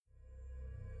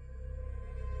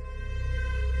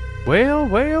Well,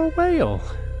 well, well.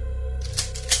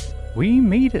 We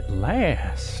meet at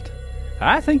last.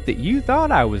 I think that you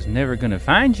thought I was never going to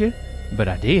find you, but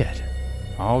I did.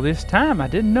 All this time I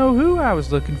didn't know who I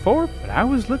was looking for, but I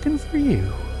was looking for you.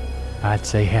 I'd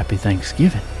say Happy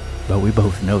Thanksgiving, but we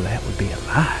both know that would be a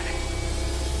lie.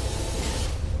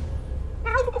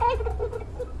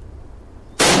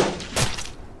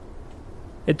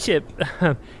 Chip,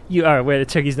 you are aware that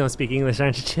turkeys don't speak English,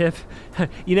 aren't you, Chip?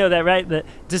 You know that, right? That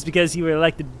just because you were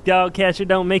like the dog catcher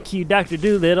don't make you Dr.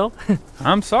 Doolittle.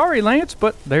 I'm sorry, Lance,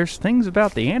 but there's things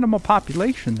about the animal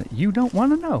population that you don't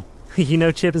want to know. You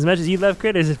know, Chip, as much as you love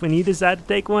critters, when you decide to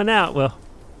take one out, well,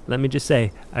 let me just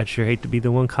say, I'd sure hate to be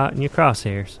the one caught in your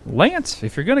crosshairs. Lance,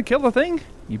 if you're going to kill a thing,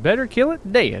 you better kill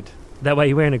it dead. That why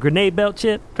you wearing a grenade belt,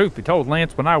 Chip? Truth be told,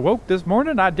 Lance, when I woke this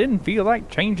morning, I didn't feel like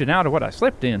changing out of what I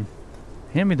slept in.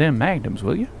 Hand me them magnums,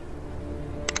 will you?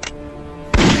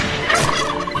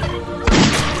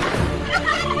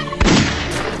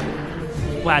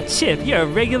 Why, Chip, you're a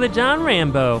regular John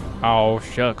Rambo. Oh,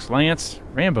 shucks, Lance.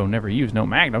 Rambo never used no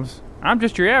magnums. I'm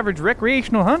just your average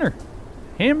recreational hunter.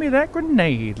 Hand me that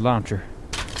grenade launcher.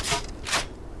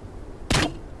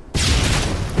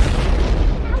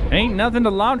 Ain't nothing to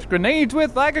launch grenades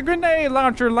with like a grenade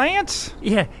launcher, Lance.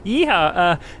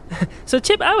 Yeah. So,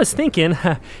 Chip, I was thinking...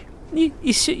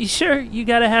 You sure you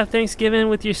gotta have Thanksgiving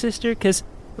with your sister? Because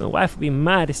my wife would be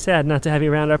mighty sad not to have you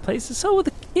around our place. And so will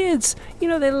the kids. You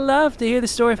know, they love to hear the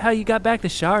story of how you got back the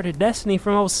Shard of Destiny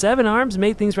from old Seven Arms and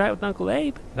made things right with Uncle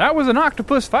Abe. That was an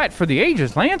octopus fight for the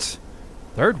ages, Lance.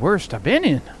 Third worst I've been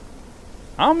in.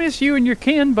 I'll miss you and your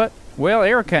kin, but, well,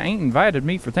 Erica ain't invited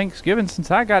me for Thanksgiving since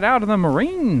I got out of the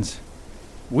Marines.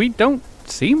 We don't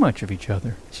see much of each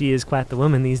other. She is quite the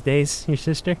woman these days, your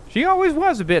sister. She always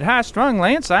was a bit high-strung,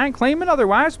 Lance. I ain't claiming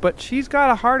otherwise, but she's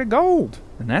got a heart of gold,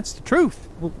 and that's the truth.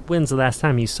 Well, when's the last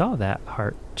time you saw that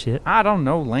heart, Chip? I don't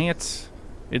know, Lance.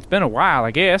 It's been a while,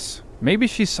 I guess. Maybe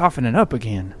she's softening up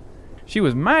again. She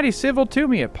was mighty civil to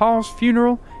me at Paul's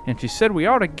funeral, and she said we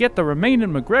ought to get the remaining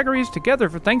McGregorys together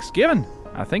for Thanksgiving.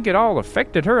 I think it all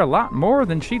affected her a lot more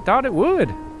than she thought it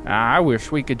would. I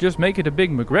wish we could just make it a big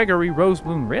McGregory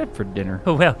Rosebloom Red for dinner.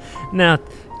 Oh, well, now,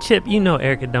 Chip, you know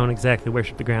Erica don't exactly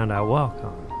worship the ground I walk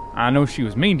on. I know she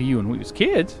was mean to you when we was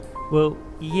kids. Well,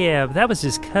 yeah, but that was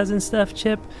just cousin stuff,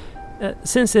 Chip.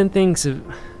 Since then, things have...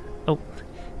 Oh,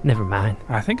 never mind.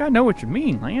 I think I know what you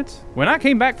mean, Lance. When I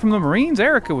came back from the Marines,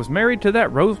 Erica was married to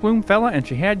that Rosebloom fella, and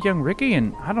she had young Ricky,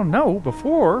 and I don't know,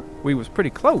 before, we was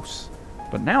pretty close.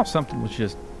 But now something was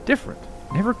just different.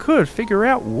 Never could figure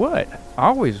out what.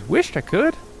 Always wished I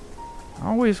could.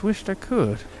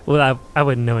 Well, I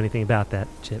wouldn't know anything about that,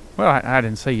 Chip. Well, I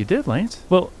didn't say you did, Lance.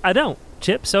 Well, I don't,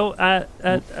 Chip, so I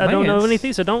don't know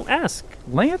anything, so don't ask.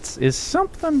 Lance is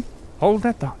something... Hold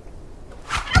that thought.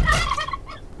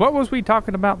 What was we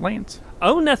talking about, Lance?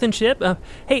 Oh, nothing, Chip.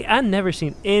 Hey, I've never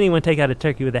seen anyone take out a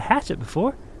turkey with a hatchet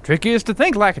before. Tricky is to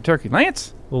think like a turkey,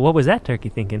 Lance. Well, what was that turkey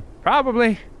thinking?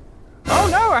 Probably... Oh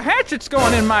no, a hatchet's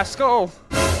going in my skull.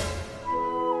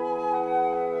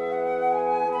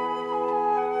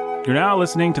 You're now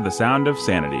listening to The Sound of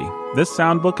Sanity. This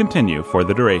sound will continue for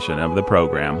the duration of the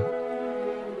program.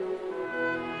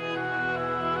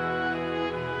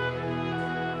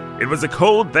 It was a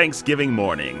cold Thanksgiving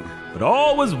morning, but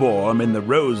all was warm in the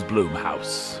Rosebloom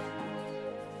house.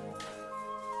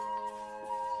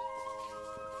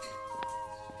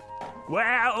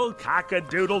 Well,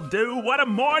 cock-a-doodle-doo, what a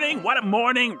morning,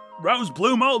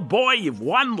 Rosebloom, old boy, you've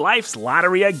won life's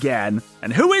lottery again.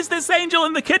 And who is this angel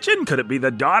in the kitchen? Could it be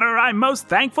the daughter I'm most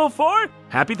thankful for?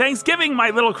 Happy Thanksgiving,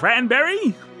 my little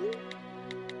cranberry.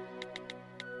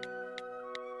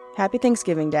 Happy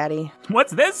Thanksgiving, Daddy.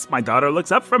 What's this? My daughter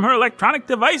looks up from her electronic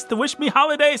device to wish me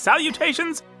holiday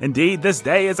salutations. Indeed, this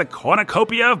day is a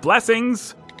cornucopia of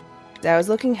blessings. I was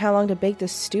looking how long to bake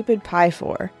this stupid pie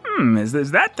for. Is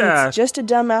that It's just a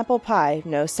dumb apple pie.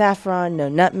 No saffron, no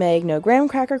nutmeg, no graham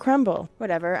cracker crumble.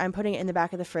 Whatever, I'm putting it in the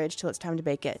back of the fridge till it's time to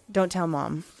bake it. Don't tell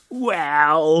Mom.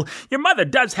 Well, your mother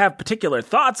does have particular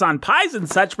thoughts on pies and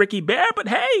such, Ricky Bear, but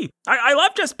hey, I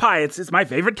love just pie. It's my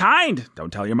favorite kind.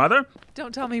 Don't tell your mother.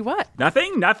 Don't tell me what?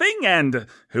 Nothing. And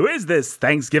who is this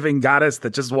Thanksgiving goddess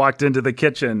that just walked into the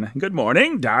kitchen? Good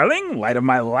morning, darling, light of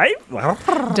my life.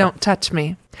 Don't touch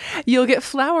me. You'll get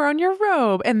flour on your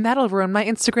robe, and that'll ruin my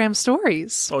Instagram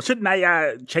stories. Well, shouldn't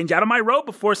I change out of my robe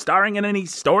before starring in any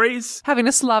stories? Having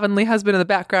a slovenly husband in the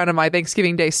background of my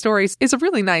Thanksgiving Day stories is a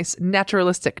really nice,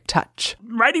 naturalistic touch.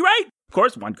 Righty right. Of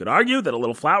course, one could argue that a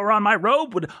little flower on my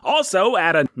robe would also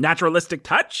add a naturalistic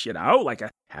touch, like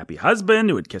a happy husband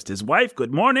who had kissed his wife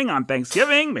good morning on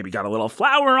Thanksgiving, maybe got a little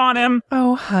flower on him.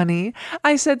 Oh, honey,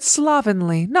 I said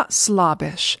slovenly, not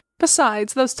slobbish.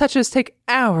 Besides, those touches take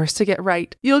hours to get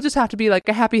right. You'll just have to be like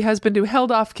a happy husband who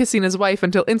held off kissing his wife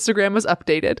until Instagram was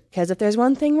updated. Because if there's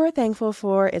one thing we're thankful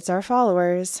for, it's our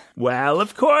followers. Well,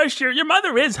 of course, your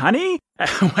mother is, honey.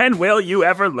 When will you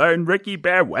ever learn, Ricky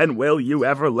Bear? When will you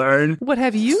ever learn? What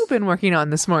have you been working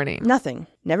on this morning? Nothing.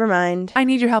 Never mind. I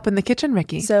need your help in the kitchen,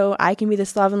 Ricky. So I can be the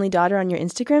slovenly daughter on your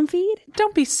Instagram feed?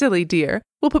 Don't be silly, dear.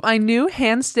 We'll put my new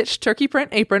hand-stitched turkey print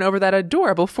apron over that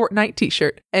adorable Fortnite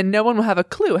t-shirt, and no one will have a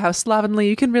clue how slovenly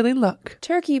you can really look.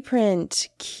 Turkey print.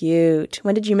 Cute.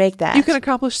 When did you make that? You can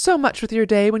accomplish so much with your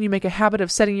day when you make a habit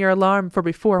of setting your alarm for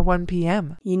before 1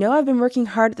 p.m. You know I've been working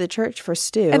hard at the church for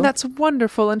Stu. And that's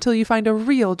wonderful until you find a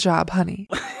real job, honey.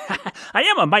 I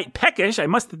am a mite peckish, I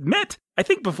must admit. I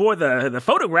think before the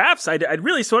photographs, I'd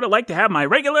really sort of like to have my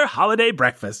regular holiday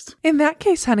breakfast. In that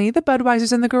case, honey, the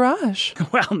Budweiser's in the garage.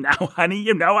 Well, now, honey,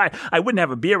 you know, I wouldn't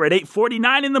have a beer at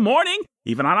 8:49 in the morning,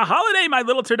 even on a holiday, my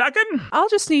little turducken. I'll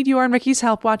just need your and Ricky's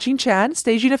help watching Chad,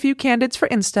 staging a few candids for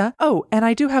Insta. Oh, and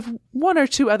I do have 1 or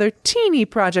 2 other teeny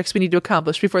projects we need to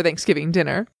accomplish before Thanksgiving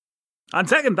dinner. On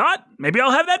second thought, maybe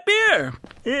I'll have that beer.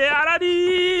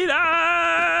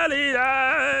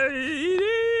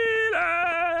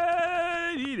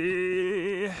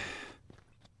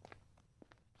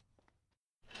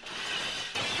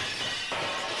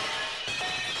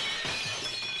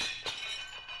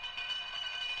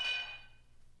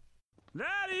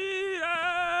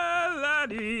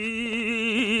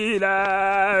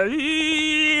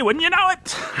 Wouldn't you know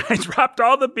it? I dropped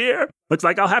all the beer. Looks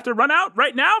like I'll have to run out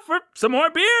right now for some more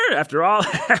beer. After all,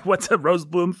 what's a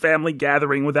Rosebloom family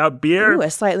gathering without beer? Ooh, a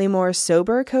slightly more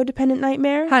sober codependent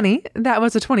nightmare? Honey, that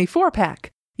was a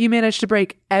 24-pack. You managed to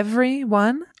break every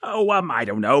one? Oh, I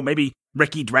don't know. Maybe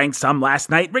Ricky drank some last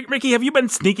night. Ricky, have you been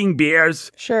sneaking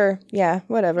beers? Sure, yeah,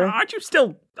 whatever. Aren't you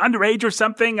still underage or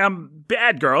something?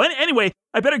 Bad girl. Anyway,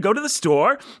 I better go to the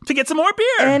store to get some more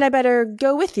beer. And I better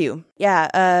go with you.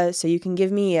 Yeah, so you can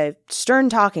give me a stern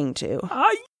talking to.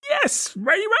 Yes,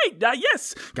 right.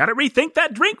 Yes. Gotta rethink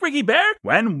that drink, Ricky Bear.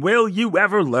 When will you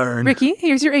ever learn? Ricky,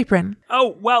 here's your apron.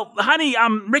 Oh, well, honey,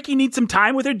 Ricky needs some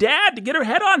time with her dad to get her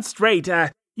head on straight.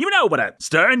 You know what a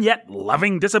stern yet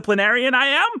loving disciplinarian I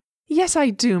am. Yes, I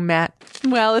do, Matt.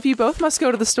 Well, if you both must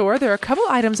go to the store, there are a couple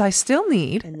items I still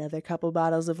need. Another couple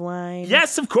bottles of wine.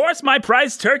 Yes, of course, my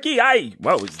prized turkey.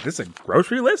 Whoa, is this a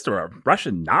grocery list or a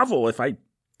Russian novel? If I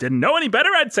didn't know any better,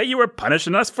 I'd say you were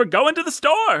punishing us for going to the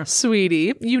store.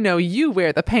 Sweetie, you know you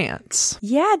wear the pants.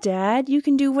 Yeah, Dad, you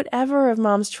can do whatever of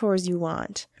Mom's chores you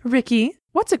want. Ricky,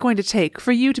 what's it going to take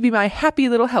for you to be my happy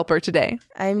little helper today?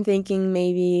 I'm thinking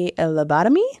maybe a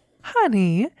lobotomy?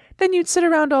 Honey, then you'd sit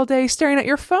around all day staring at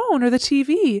your phone or the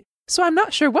TV. So I'm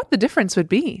not sure what the difference would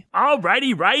be.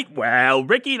 Alrighty, right. Well,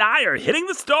 Ricky and I are hitting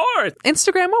the store.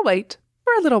 Instagram will wait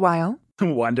for a little while.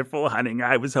 Wonderful, honey.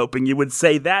 I was hoping you would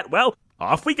say that. Well,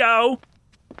 off we go.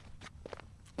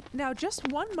 Now, just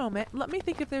one moment. Let me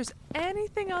think if there's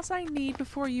anything else I need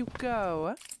before you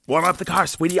go. Warm up the car,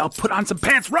 sweetie. I'll put on some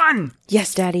pants. Run!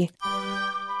 Yes, Daddy.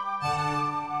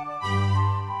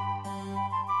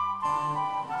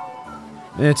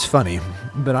 It's funny,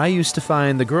 but I used to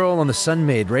find the girl on the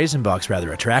Sun-Maid raisin box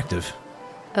rather attractive.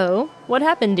 Oh, what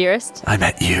happened, dearest? I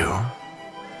met you.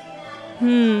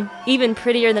 Even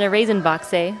prettier than a raisin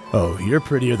box, eh? Oh, you're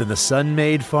prettier than the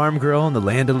Sun-Maid farm girl and the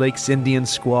Land O'Lakes Indian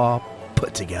squaw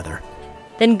put together.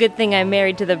 Then good thing I'm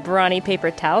married to the brawny paper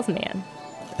towels man.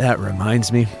 That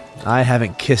reminds me, I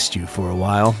haven't kissed you for a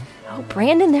while. Oh,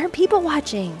 Brandon, there are people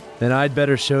watching. Then I'd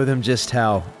better show them just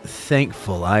how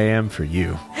thankful I am for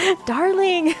you.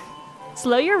 Darling!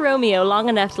 Slow your Romeo long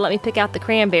enough to let me pick out the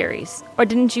cranberries. Or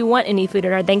didn't you want any food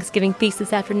at our Thanksgiving feast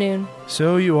this afternoon?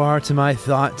 So you are to my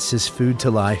thoughts as food to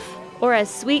life. Or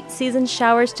as sweet seasoned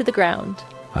showers to the ground.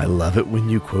 I love it when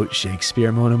you quote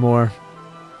Shakespeare, Mon Amour.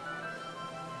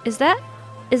 Is that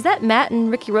Matt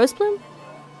and Ricky Rosebloom?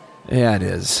 Yeah, it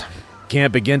is.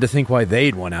 Can't begin to think why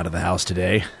they'd want out of the house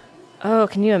today. Oh,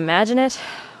 can you imagine it?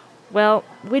 Well,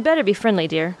 we'd better be friendly,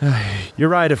 dear. You're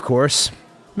right, of course.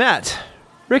 Matt,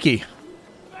 Ricky.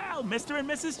 Well, Mr. and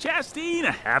Mrs. Chastain,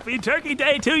 happy Turkey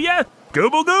Day to you.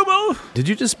 Gooble, gooble. Did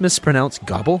you just mispronounce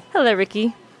gobble? Hello,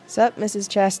 Ricky. Sup, Mrs.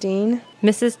 Chastain?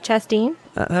 Mrs. Chastain?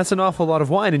 That's an awful lot of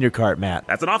wine in your cart, Matt.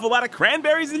 That's an awful lot of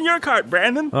cranberries in your cart,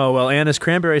 Brandon. Oh, well, Anna's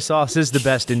cranberry sauce is the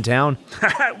best in town.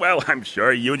 Well, I'm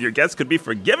sure you and your guests could be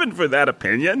forgiven for that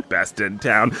opinion. Best in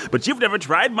town. But you've never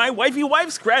tried my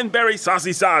wifey's cranberry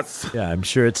saucy sauce. Yeah, I'm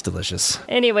sure it's delicious.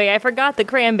 Anyway, I forgot the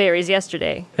cranberries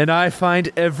yesterday. And I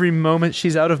find every moment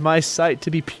she's out of my sight to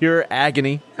be pure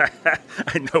agony.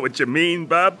 I know what you mean,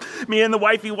 bub. Me and the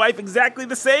wifey exactly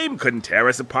the same. Couldn't tear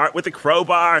us apart with a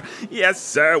crowbar. Yes, Yes,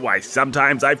 sir. Why,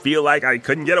 sometimes I feel like I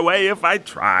couldn't get away if I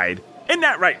tried. Isn't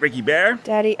that right, Ricky Bear?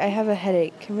 Daddy, I have a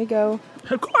headache. Can we go?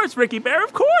 Of course, Ricky Bear,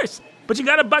 of course. But you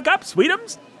gotta buck up,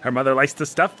 sweetums. Her mother likes to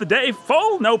stuff the day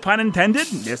full, no pun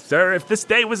intended. Yes, sir, if this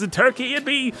day was a turkey, it'd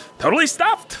be totally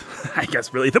stuffed. I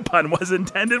guess really the pun was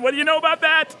intended. What do you know about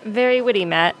that? Very witty,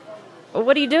 Matt.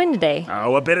 What are you doing today?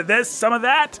 Oh, a bit of this, some of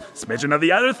that, smidgen of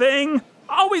the other thing.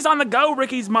 Always on the go,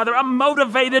 Ricky's mother, a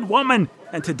motivated woman.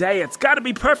 And today it's gotta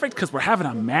be perfect because we're having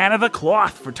a man of the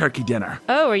cloth for turkey dinner.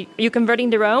 Oh, are you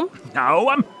converting to Rome? No,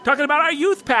 I'm talking about our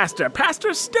youth pastor,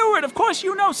 Pastor Stewart. Of course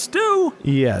you know Stu.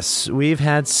 Yes, we've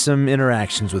had some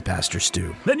interactions with Pastor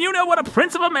Stu. Then you know what a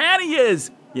prince of a man he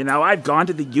is. You know, I've gone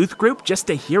to the youth group just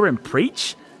to hear him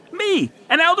preach. Me,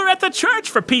 an elder at the church,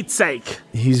 for Pete's sake.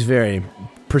 He's very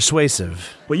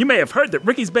persuasive. Well, you may have heard that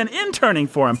Ricky's been interning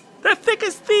for him. They're thick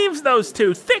as thieves, those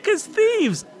two, thick as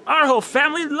thieves. Our whole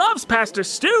family loves Pastor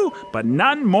Stu, but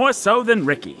none more so than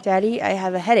Ricky. Daddy, I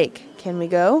have a headache. Can we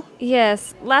go?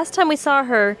 Yes. Last time we saw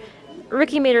her,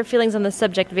 Ricky made her feelings on the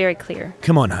subject very clear.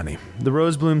 Come on, honey. The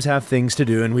Roseblooms have things to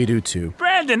do, and we do too.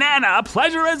 Brandon, Anna, a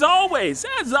pleasure as always.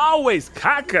 As always,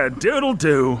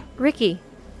 cock-a-doodle-doo. Ricky,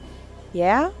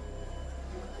 Yeah?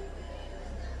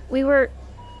 we were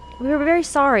very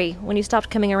sorry when you stopped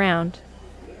coming around.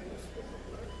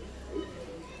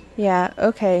 Yeah,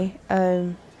 okay.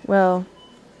 Well,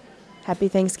 happy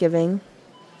Thanksgiving.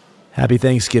 Happy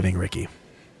Thanksgiving, Ricky.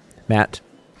 Matt,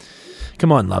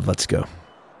 come on, love, let's go.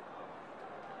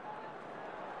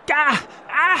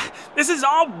 This is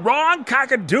all wrong,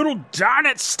 cock-a-doodle darn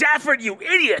it, Stafford, you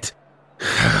idiot.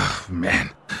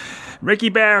 Man. Ricky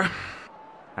Bear,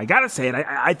 I gotta say it,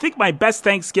 I think my best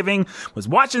Thanksgiving was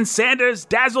watching Sanders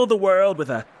dazzle the world with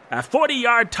a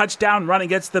 40-yard touchdown run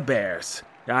against the Bears.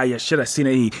 You should have seen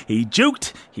it. He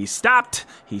juked, he stopped,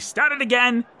 he started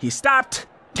again, he stopped.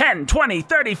 10, 20,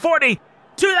 30, 40,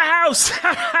 to the house!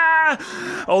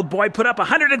 Old boy put up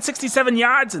 167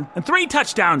 yards and 3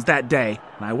 touchdowns that day.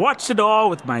 And I watched it all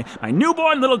with my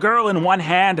newborn little girl in one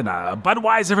hand and a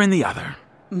Budweiser in the other.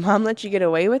 Mom let you get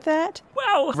away with that?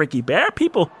 Well, Ricky Bear,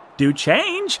 people do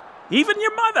change. Even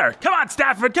your mother. Come on,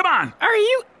 Stafford, come on. Are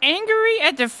you angry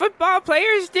at the football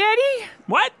players, Daddy?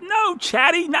 What? No,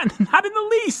 Chatty, not in the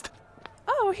least.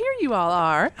 Oh, here you all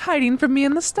are, hiding from me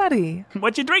in the study.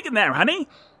 What you drinking there, honey?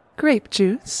 Grape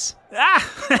juice.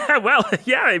 Well,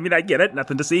 yeah, I mean, I get it.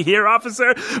 Nothing to see here,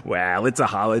 officer. Well, it's a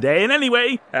holiday, and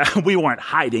anyway, we weren't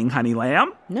hiding, honey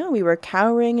lamb. No, we were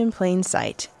cowering in plain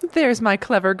sight. There's my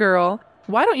clever girl.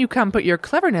 Why don't you come put your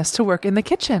cleverness to work in the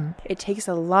kitchen? It takes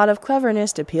a lot of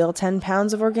cleverness to peel 10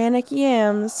 pounds of organic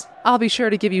yams. I'll be sure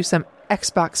to give you some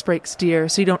Xbox breaks, dear,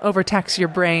 so you don't overtax your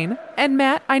brain. And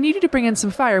Matt, I need you to bring in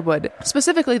some firewood,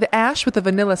 specifically the ash with the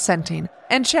vanilla scenting.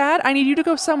 And Chad, I need you to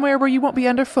go somewhere where you won't be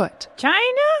underfoot. China?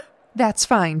 That's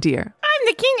fine, dear. I'm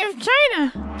the king of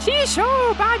China. 其实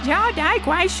把脚带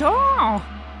怪兽.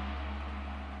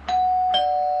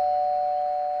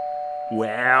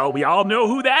 Well, we all know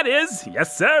who that is.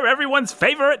 Yes, sir, everyone's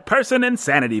favorite person in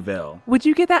Sanityville. Would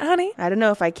you get that, honey? I don't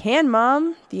know if I can,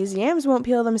 Mom. These yams won't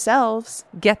peel themselves.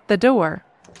 Get the door.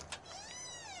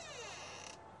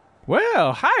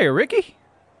 Well, hi, Ricky.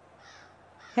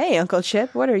 Hey, Uncle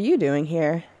Chip, what are you doing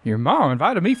here? Your mom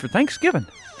invited me for Thanksgiving.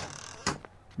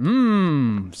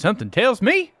 Something tells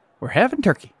me we're having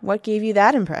turkey. What gave you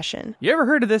that impression? You ever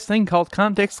heard of this thing called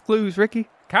context clues, Ricky?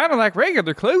 Kind of like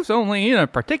regular clues, only in a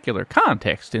particular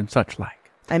context and such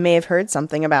like. I may have heard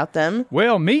something about them.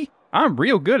 Well, I'm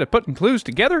real good at putting clues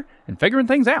together and figuring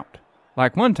things out.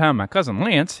 Like one time my cousin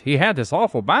Lance, he had this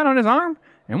awful bite on his arm,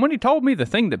 and when he told me the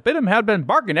thing that bit him had been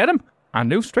barking at him, I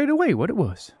knew straight away what it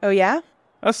was. Oh, yeah?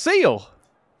 A seal.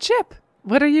 Chip,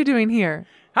 what are you doing here?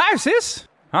 Hi, sis.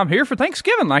 I'm here for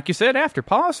Thanksgiving, like you said, after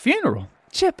Pa's funeral.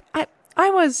 Chip, it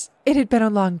had been a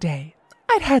long day.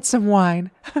 I'd had some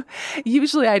wine.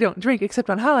 Usually I don't drink except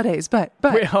on holidays, but...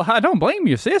 Well, I don't blame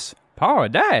you, sis. Pa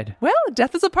had died. Well,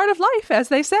 death is a part of life, as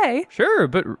they say. Sure,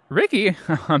 but Ricky,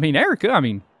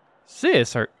 Erica,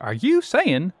 sis, are you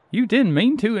saying you didn't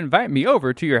mean to invite me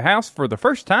over to your house for the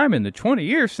first time in the 20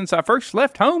 years since I first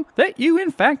left home? That you,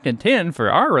 in fact, intend for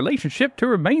our relationship to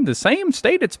remain the same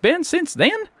state it's been since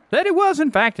then? That it was,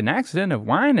 in fact, an accident of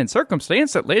wine and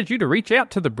circumstance that led you to reach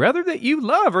out to the brother that you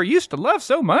love or used to love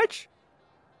so much?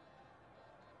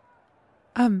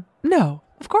 No,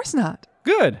 of course not.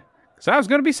 Good, because I was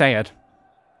going to be sad.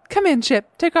 Come in,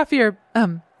 Chip. Take off your,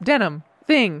 denim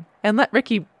thing and let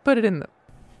Ricky put it in the...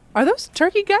 Are those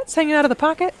turkey guts hanging out of the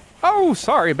pocket? Oh,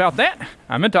 sorry about that.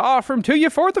 I meant to offer them to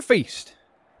you for the feast.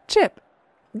 Chip,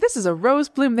 this is a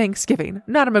Rosebloom Thanksgiving,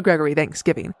 not a McGregory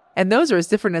Thanksgiving. And those are as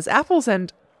different as apples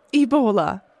and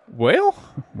Ebola. Well,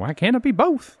 why can't it be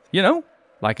both? You know,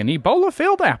 like an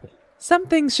Ebola-filled apple. Some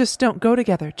things just don't go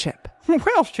together, Chip.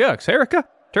 Well, shucks, Erica.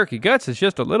 Turkey guts is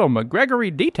just a little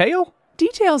McGregory detail.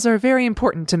 Details are very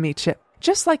important to me, Chip.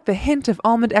 Just like the hint of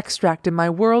almond extract in my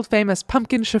world-famous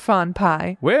pumpkin chiffon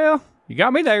pie. Well, you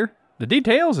got me there. The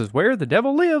details is where the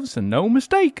devil lives, and no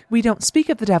mistake. We don't speak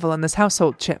of the devil in this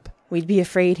household, Chip. We'd be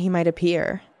afraid he might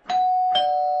appear.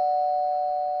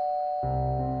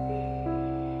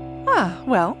 Ah,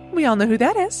 well, we all know who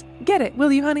that is. Get it,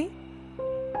 will you, honey?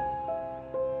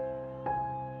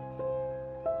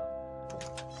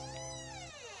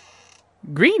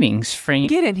 Greetings, friend.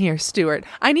 Get in here, Stuart.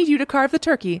 I need you to carve the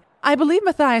turkey. I believe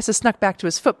Matthias has snuck back to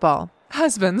his football.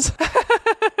 Husbands.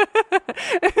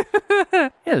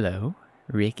 Hello,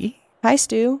 Ricky. Hi,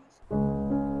 Stu.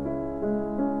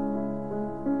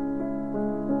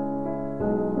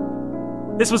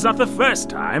 This was not the first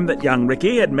time that young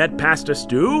Ricky had met Pastor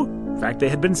Stu. In fact, they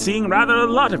had been seeing rather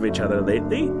a lot of each other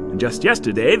lately, and just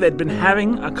yesterday they'd been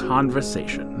having a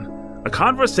conversation. A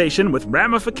conversation with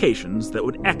ramifications that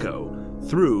would echo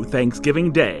through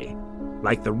Thanksgiving Day,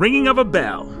 like the ringing of a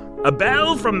bell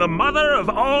from the mother of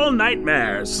all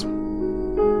nightmares.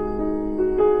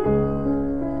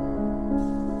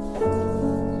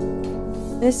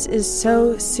 This is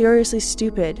so seriously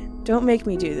stupid. Don't make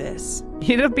me do this.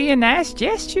 It'll be a nice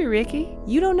gesture, Ricky.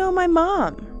 You don't know my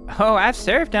mom. Oh, I've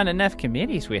served on enough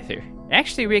committees with her.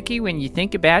 Actually, Ricky, when you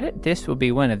think about it, this will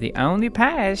be one of the only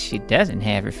pies she doesn't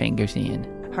have her fingers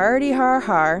in. Hardy har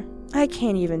har. I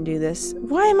can't even do this.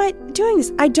 Why am I doing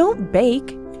this? I don't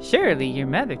bake. Surely your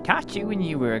mother taught you when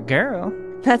you were a girl.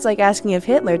 That's like asking if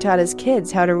Hitler taught his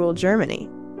kids how to rule Germany.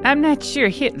 I'm not sure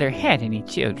Hitler had any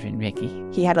children, Ricky.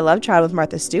 He had a love child with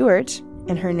Martha Stewart,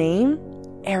 and her name?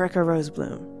 Erica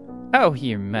Rosebloom. Oh,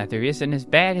 your mother isn't as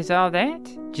bad as all that.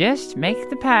 Just make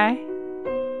the pie.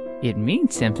 It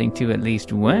means something to at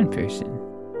least one person.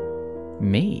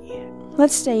 Me.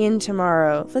 Let's stay in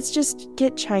tomorrow. Let's just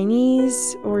get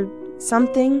Chinese or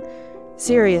something.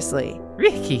 Seriously.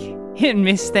 Ricky, and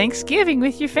miss Thanksgiving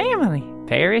with your family.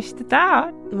 Perish the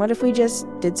thought. What if we just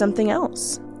did something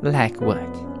else? Like what?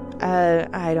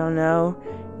 I don't know.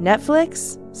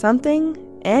 Netflix? Something?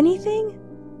 Anything?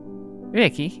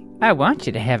 Ricky, I want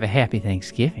you to have a happy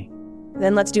Thanksgiving.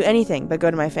 Then let's do anything but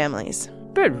go to my family's.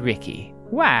 But Ricky,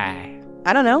 why?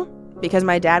 I don't know. Because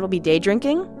my dad will be day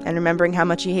drinking and remembering how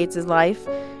much he hates his life.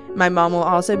 My mom will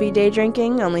also be day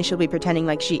drinking, only she'll be pretending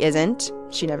like she isn't.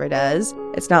 She never does.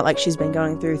 It's not like she's been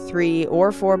going through 3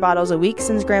 or 4 bottles a week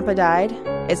since Grandpa died.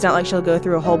 It's not like she'll go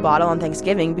through a whole bottle on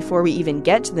Thanksgiving before we even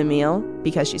get to the meal,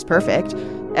 because she's perfect.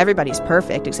 Everybody's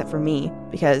perfect except for me,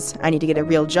 because I need to get a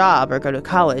real job or go to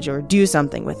college or do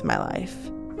something with my life.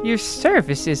 Your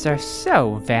services are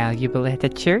so valuable at the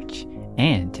church,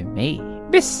 and to me.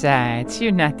 Besides,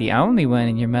 you're not the only one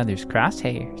in your mother's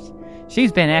crosshairs.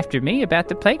 She's been after me about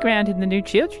the playground in the new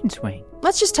children's wing.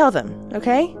 Let's just tell them,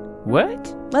 okay?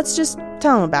 What? Let's just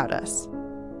tell them about us.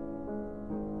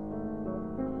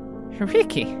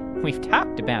 Ricky, we've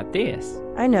talked about this.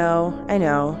 I know.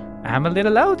 I'm a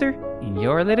little older, and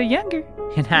you're a little younger.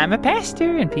 And I'm a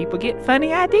pastor, and people get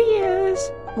funny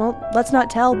ideas. Well, let's not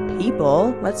tell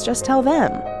people. Let's just tell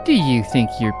them. Do you think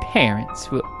your parents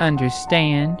will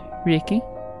understand, Ricky?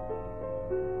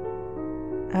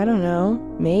 I don't know.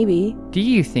 Maybe. Do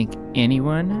you think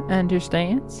anyone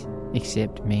understands,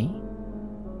 except me?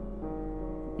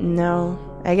 No,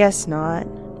 I guess not.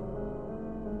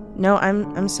 No,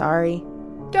 I'm sorry.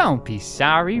 Don't be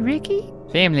sorry, Ricky.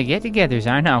 Family get-togethers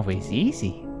aren't always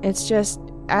easy. It's just,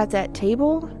 at that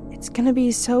table, it's gonna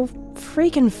be so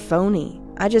freaking phony.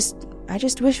 I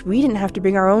just wish we didn't have to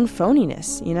bring our own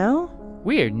phoniness, you know?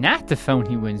 We're not the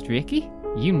phony ones, Ricky.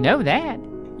 You know that.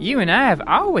 You and I have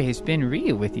always been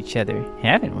real with each other,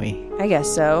 haven't we? I guess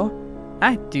so.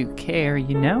 I do care,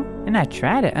 you know, and I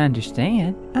try to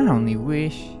understand. I only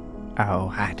wish...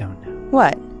 Oh, I don't know.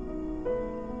 What?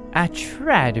 I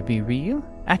try to be real.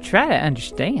 I try to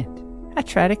understand. I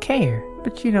try to care.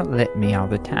 But you don't let me all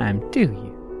the time, do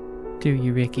you? Do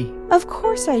you, Ricky? Of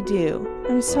course I do.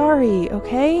 I'm sorry,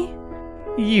 okay?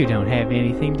 You don't have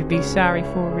anything to be sorry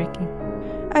for, Ricky.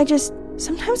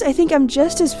 Sometimes I think I'm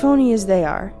just as phony as they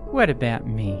are. What about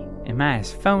me? Am I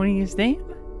as phony as them?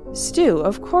 Stu,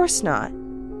 of course not.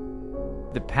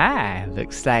 The pie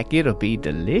looks like it'll be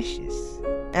delicious.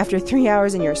 After 3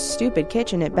 hours in your stupid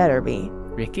kitchen, it better be.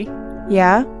 Ricky?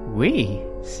 Yeah? We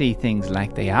see things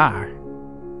like they are.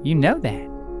 You know that.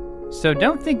 So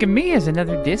don't think of me as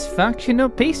another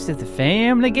dysfunctional piece of the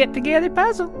family get-together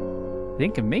puzzle.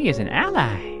 Think of me as an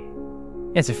ally.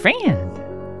 As a friend.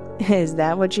 Is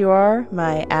that what you are?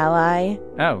 My ally?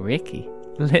 Oh, Ricky,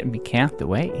 Let me count the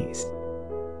ways.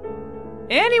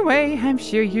 Anyway, I'm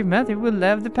sure your mother will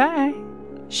love the pie.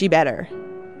 She better.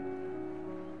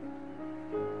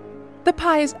 The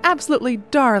pie is absolutely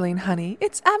darling, honey.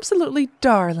 It's absolutely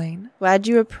darling. Glad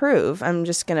you approve. I'm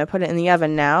just gonna put it in the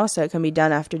oven now so it can be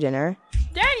done after dinner.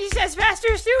 Daddy says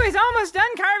Pastor Stu is almost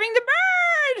done carving the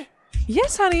bird.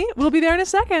 Yes, honey. We'll be there in a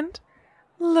second.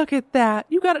 Look at that.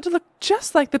 You got it to look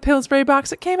just like the Pillsbury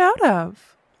box it came out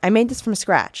of. I made this from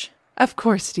scratch. Of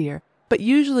course, dear. But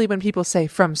usually when people say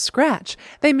from scratch,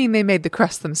 they mean they made the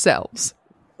crust themselves.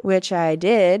 Which I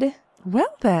did.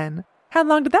 Well then, how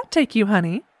long did that take you,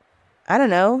 honey? I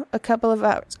don't know, a couple of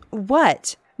hours.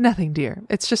 What? Nothing, dear.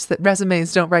 It's just that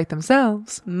resumes don't write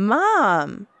themselves.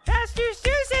 Mom! Pastor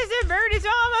Stu says the bird is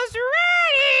almost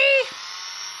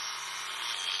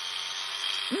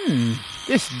ready.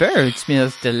 This bird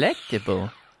smells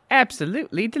delectable.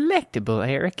 Absolutely delectable,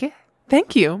 Erica.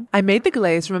 Thank you. I made the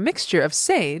glaze from a mixture of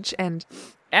sage and...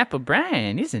 Apple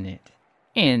brine, isn't it?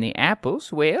 And the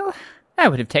apples, well, I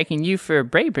would have taken you for a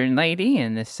Braeburn lady,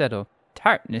 and the subtle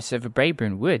tartness of a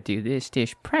Braeburn would do this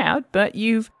dish proud, but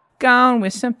you've gone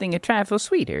with something a trifle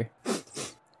sweeter.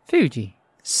 Fuji.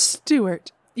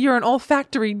 Stuart, you're an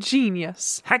olfactory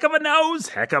genius. Heck of a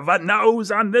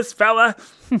nose on this fella.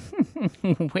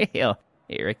 Well,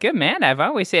 Erica, man, I've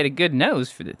always had a good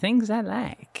nose for the things I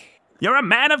like. You're a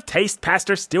man of taste,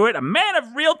 Pastor Stewart, a man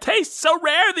of real taste, so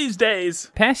rare these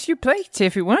days. Pass your plates,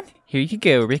 everyone. Here you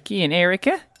go, Ricky and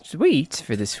Erica. Sweets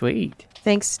for the sweet.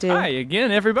 Thanks, Stu. Hi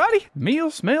again, everybody. Meal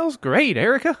smells great,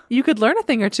 Erica. You could learn a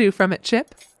thing or two from it,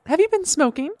 Chip. Have you been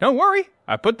smoking? Don't worry,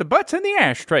 I put the butts in the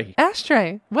ashtray.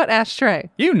 Ashtray? What ashtray?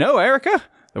 You know, Erica,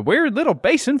 the weird little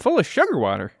basin full of sugar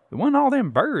water, the one all them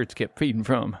birds kept feeding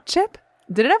from. Chip,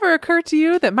 did it ever occur to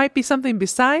you that might be something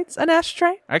besides an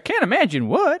ashtray? I can't imagine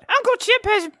what. Uncle Chip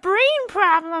has brain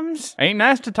problems. Ain't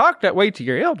nice to talk that way to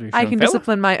your elders, I young can fella.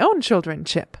 discipline my own children,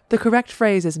 Chip. The correct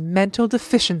phrase is mental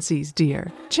deficiencies,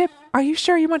 dear. Chip, are you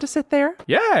sure you want to sit there?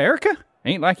 Yeah, Erica.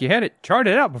 Ain't like you had it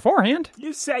charted out beforehand.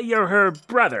 You say you're her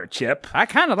brother, Chip. I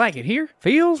kind of like it here.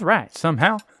 Feels right,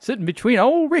 somehow. Sitting between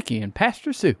old Ricky and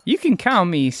Pastor Sue. You can call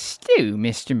me Stu,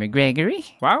 Mr. McGregory.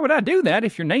 Why would I do that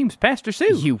if your name's Pastor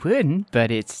Sue? You wouldn't, but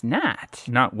it's not.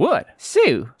 Not what?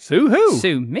 Sue. Sue who?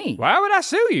 Sue me. Why would I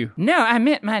sue you? No, I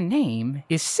meant my name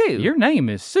is Sue. Your name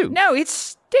is Sue. No,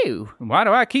 it's Stu. Why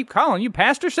do I keep calling you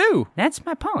Pastor Sue? That's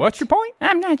my point. What's your point?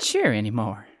 I'm not sure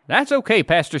anymore. That's okay,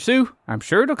 Pastor Sue. I'm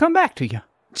sure it'll come back to you.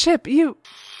 Chip, you...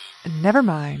 Never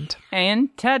mind. And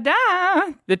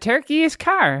ta-da! The turkey is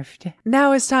carved.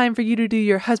 Now it's time for you to do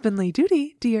your husbandly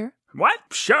duty, dear. What?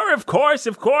 Sure, of course.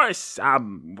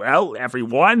 Well,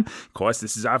 everyone, of course,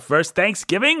 this is our first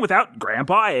Thanksgiving without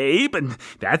Grandpa Abe, and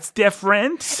that's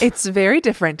different. It's very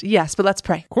different, yes, but let's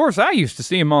pray. Of course, I used to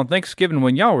see him on Thanksgiving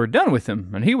when y'all were done with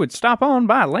him, and he would stop on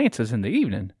by Lance's in the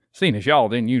evening. Seeing as y'all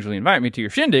didn't usually invite me to your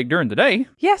shindig during the day.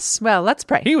 Yes, well, let's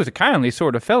pray. He was a kindly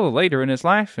sort of fellow later in his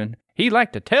life, and he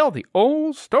liked to tell the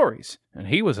old stories. And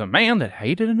he was a man that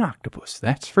hated an octopus,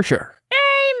 that's for sure.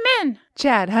 Amen.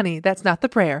 Chad, honey, that's not the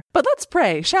prayer. But let's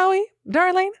pray, shall we,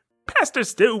 darling? Pastor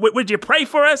Stu, would you pray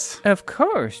for us? Of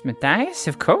course, Matthias,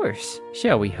 of course.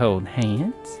 Shall we hold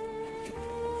hands?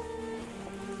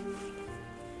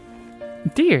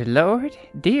 Dear Lord,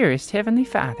 dearest Heavenly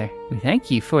Father, we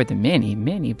thank you for the many,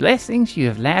 many blessings you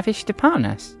have lavished upon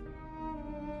us.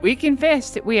 We confess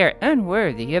that we are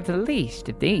unworthy of the least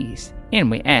of these,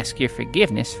 and we ask your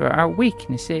forgiveness for our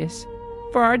weaknesses,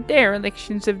 for our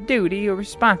derelictions of duty or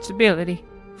responsibility,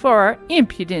 for our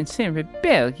impudence and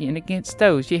rebellion against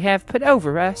those you have put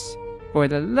over us, for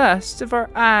the lusts of our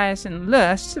eyes and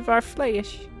lusts of our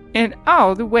flesh, and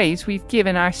all the ways we've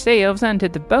given ourselves unto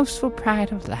the boastful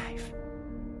pride of life.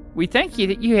 We thank you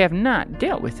that you have not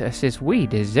dealt with us as we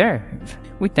deserve.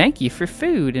 We thank you for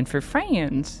food and for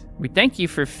friends. We thank you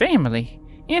for family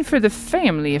and for the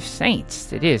family of saints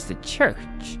that is the church.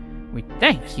 We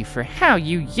thank you for how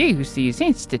you use these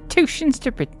institutions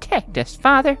to protect us,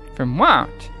 Father, from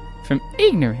want, from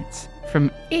ignorance, from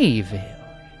evil.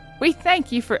 We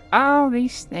thank you for all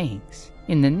these things.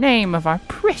 In the name of our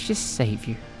precious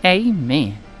Savior.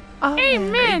 Amen.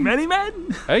 Amen.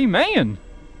 Amen. Amen.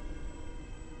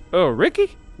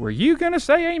 Ricky, were you gonna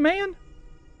say amen?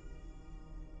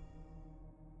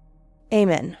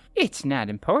 Amen. It's not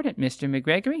important, Mr.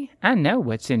 McGregory. I know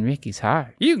what's in Ricky's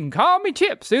heart. You can call me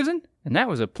Chip, Susan. And that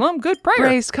was a plumb good prayer.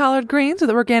 Braised collard greens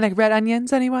with organic red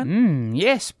onions, anyone?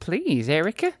 Yes, please,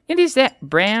 Erica. And is that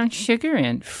brown sugar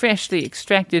and freshly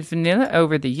extracted vanilla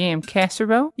over the yam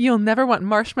casserole? You'll never want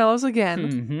marshmallows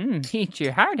again. Eat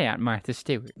your heart out, Martha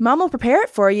Stewart. Mom will prepare it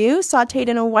for you, sautéed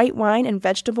in a white wine and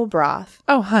vegetable broth.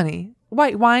 Oh, honey,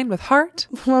 White wine with heart?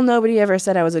 Well, nobody ever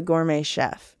said I was a gourmet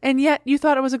chef. And yet you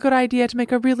thought it was a good idea to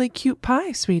make a really cute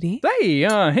pie, sweetie. Say,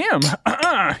 him.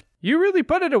 You really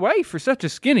put it away for such a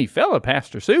skinny fella,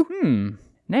 Pastor Sue.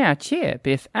 Now, Chip,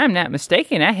 if I'm not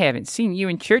mistaken, I haven't seen you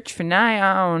in church for nigh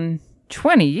on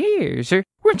 20 years, or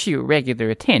weren't you a regular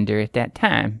attender at that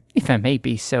time, if I may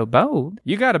be so bold?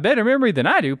 You got a better memory than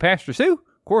I do, Pastor Sue.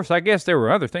 Of course, I guess there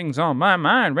were other things on my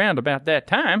mind round about that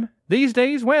time. These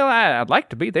days, well, I'd like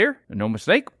to be there, no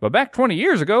mistake. But back 20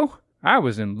 years ago, I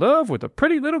was in love with a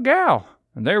pretty little gal.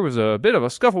 And there was a bit of a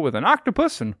scuffle with an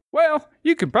octopus, and, well,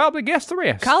 you can probably guess the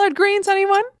rest. Collard greens,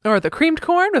 anyone? Or the creamed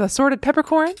corn with assorted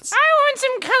peppercorns? I want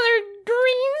some colored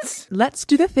greens. Let's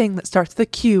do the thing that starts with a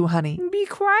Q, honey. Be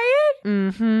quiet.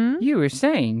 Mm-hmm. You were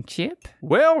saying, Chip?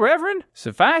 Well, Reverend,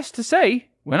 suffice to say,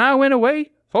 when I went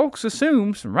away, folks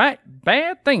assumed some right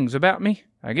bad things about me.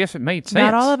 I guess it made sense.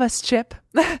 Not all of us, Chip.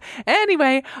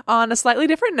 Anyway, on a slightly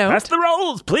different note. Pass the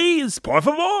rolls, please, por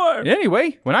favor.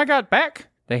 Anyway, when I got back,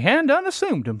 they hadn't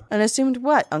unassumed them. Unassumed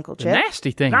what, Uncle The Chip?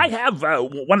 nasty thing. I have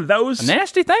one of those. A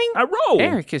nasty thing? A roll.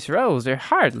 Erica's rolls are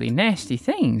hardly nasty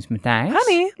things, Matthias.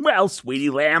 Honey. Well, sweetie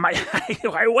lamb,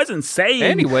 I wasn't saying.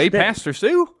 Anyway, that- Pastor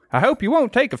Sue, I hope you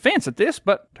won't take offense at this,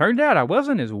 but turned out I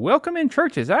wasn't as welcome in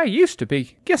church as I used to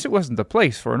be. Guess it wasn't the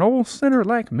place for an old sinner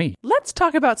like me. Let's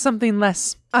talk about something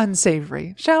less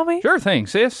unsavory, shall we? Sure thing,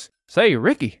 sis. Say,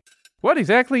 Ricky, what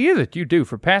exactly is it you do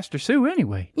for Pastor Sue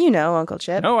anyway? You know, Uncle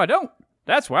Chip. No, I don't.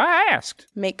 That's why I asked.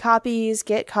 Make copies,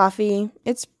 get coffee.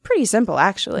 It's pretty simple,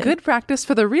 actually. Good practice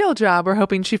for the real job we're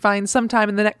hoping she finds sometime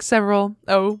in the next several,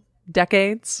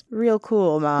 decades. Real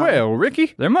cool, Mom. Well,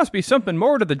 Ricky, there must be something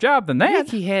more to the job than that.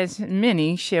 Ricky has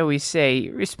many, shall we say,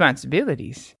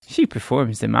 responsibilities. She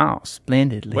performs them all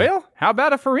splendidly. Well, how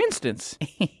about a for instance?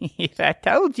 If I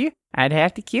told you, I'd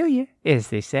have to kill you, as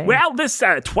they say. Well, this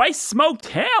twice smoked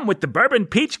ham with the bourbon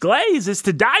peach glaze is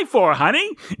to die for,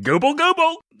 honey. Gooble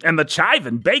gooble. And the chive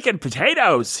and bacon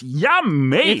potatoes.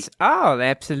 Yummy. It's all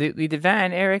absolutely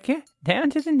divine, Erica, down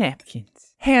to the napkins.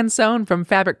 Hand sewn from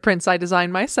fabric prints I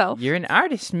designed myself. You're an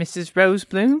artist, Mrs.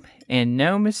 Rosebloom, and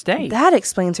no mistake. That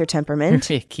explains her temperament.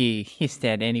 Ricky, is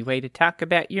that any way to talk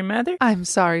about your mother? I'm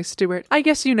sorry, Stuart. I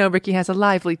guess you know Ricky has a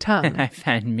lively tongue. I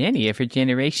find many of her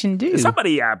generation do.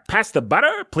 Somebody pass the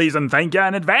butter, please and thank you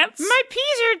in advance. My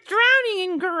peas are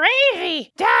drowning in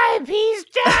gravy. Die, peas,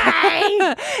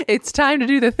 die! It's time to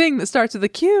do the thing that starts with a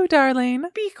Q, darling.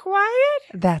 Be quiet.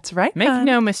 That's right, Make hon.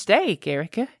 no mistake,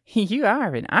 Erica. You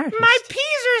are an artist. My peas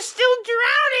are still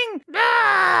drowning.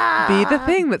 Ah! Be the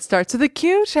thing that starts with a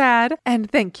Q, Chad. And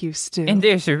thank you, Stu. And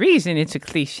there's a reason it's a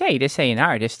cliche to say an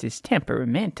artist is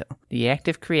temperamental. The act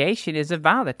of creation is a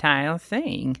volatile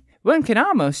thing. One can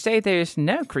almost say there's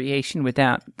no creation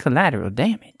without collateral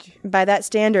damage. By that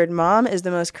standard, Mom is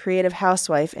the most creative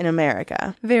housewife in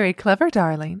America. Very clever,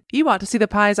 darling. You ought to see the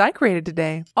pies I created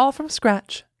today. All from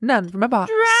scratch. None from a box.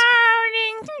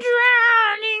 Drowning,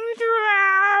 drowning,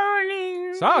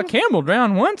 drowning. Saw a camel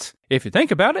drown once. If you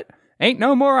think about it, ain't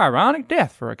no more ironic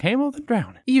death for a camel than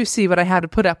drowning. You see what I had to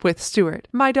put up with, Stuart.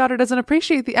 My daughter doesn't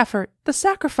appreciate the effort, the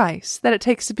sacrifice that it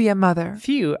takes to be a mother.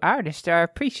 Few artists are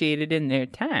appreciated in their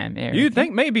time, Erica. You'd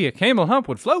think maybe a camel hump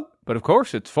would float, but of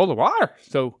course it's full of water.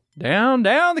 So down,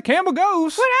 down the camel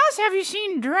goes. What else have you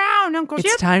seen drown, Uncle It's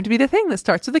Chip? time to be the thing that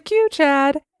starts with a Q,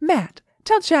 Chad. Matt,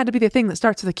 tell Chad to be the thing that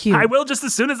starts with a Q. I will just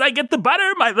as soon as I get the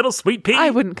butter, my little sweet pea. I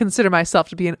wouldn't consider myself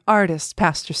to be an artist,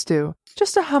 Pastor Stu.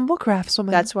 Just a humble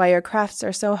craftswoman. That's why your crafts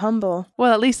are so humble.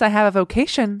 Well, at least I have a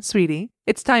vocation, sweetie.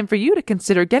 It's time for you to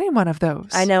consider getting one of those.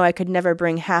 I know I could never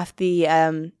bring half the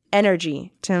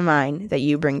energy to mine that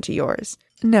you bring to yours.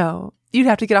 No, you'd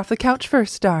have to get off the couch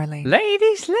first, darling.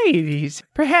 Ladies,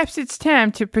 perhaps it's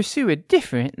time to pursue a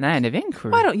different line of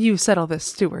inquiry. Why don't you settle this,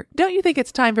 Stuart? Don't you think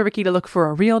it's time for Ricky to look for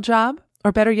a real job?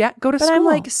 Or better yet, go to But school? I'm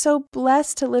like so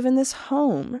blessed to live in this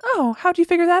home. Oh, how'd you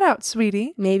figure that out,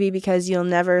 sweetie? Maybe because you'll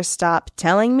never stop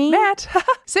telling me? Matt,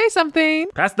 say something.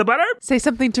 Pass the butter? Say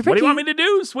something to Ricky. What do you want me to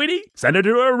do, sweetie? Send her to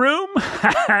her room?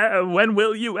 When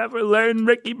will you ever learn,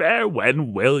 Ricky Bear?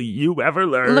 When will you ever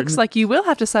learn? Looks like you will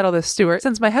have to settle this, Stuart,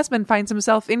 since my husband finds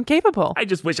himself incapable. I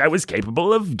just wish I was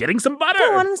capable of getting some butter.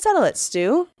 Go on and settle it,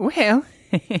 Stu. Well,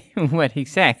 what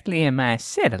exactly am I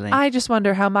settling? I just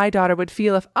wonder how my daughter would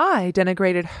feel if I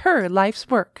denigrated her life's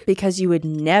work. Because you would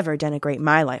never denigrate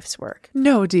my life's work.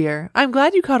 No, dear. I'm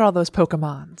glad you caught all those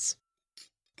Pokemons.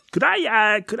 Could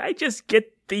I just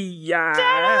get the,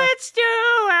 Settle it,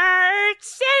 Stuart.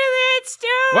 Settle it,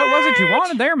 Stuart. What was it you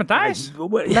wanted there, Matthias?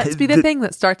 Let's be the thing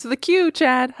that starts with a Q,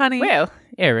 Chad, honey. Well,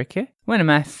 Erica, One of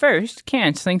my first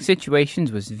counseling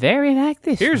situations was very like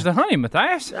this. Here's the honey,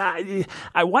 Matthias. I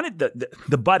wanted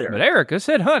the butter. But Erica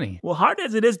said honey. Well, hard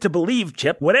as it is to believe,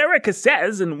 Chip, what Erica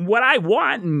says and what I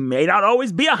want may not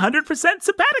always be 100%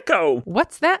 simpatico.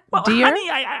 What's that, Well, dear? honey,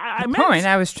 I The meant... point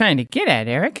I was trying to get at,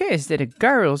 Erica, is that a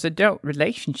girl's adult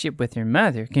relationship with her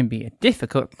mother can be a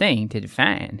difficult thing to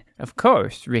define. Of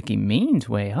course, Ricky means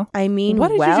well. I mean, What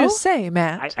did well, you just say,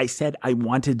 Matt? I said I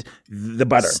wanted the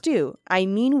butter. Stu, I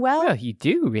mean well. Well, you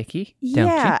do, Ricky, don't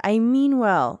Yeah, you? I mean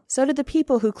well. So did the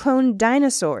people who cloned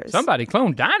dinosaurs. Somebody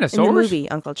cloned dinosaurs. in the movie,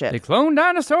 Uncle Chip. They clone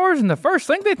dinosaurs, and the first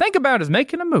thing they think about is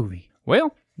making a movie.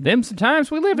 Well, them's the times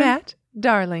we live in. Matt,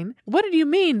 darling, what did you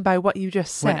mean by what you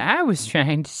just said? What I was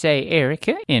trying to say,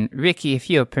 Erica, and Ricky, if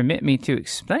you'll permit me to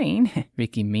explain,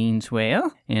 Ricky means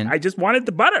well, and I just wanted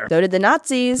the butter. So did the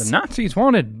Nazis. The Nazis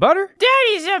wanted butter.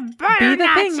 Daddy's a butter Be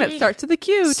the thing that Nazi. starts with the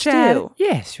Q, Chad. Stu.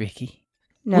 yes, Ricky.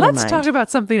 Never Let's mind. talk about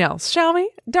something else, shall we?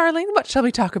 Darling, what shall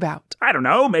we talk about? I don't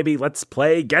know, maybe let's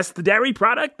play Guess the Dairy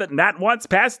Product that Matt wants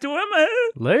passed to him?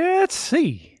 Let's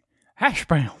see. Hash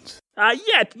browns.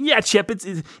 Yeah, Chip,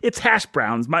 it's hash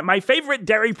browns. My favorite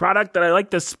dairy product that I like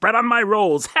to spread on my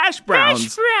rolls. Hash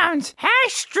browns.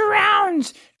 Hash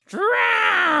browns.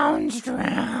 Drowns.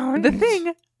 The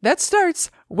thing that starts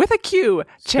with a Q,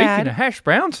 Chad. Speaking of hash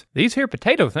browns, these here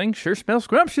potato things sure smell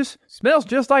scrumptious. Smells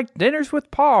just like dinners with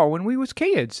Pa when we was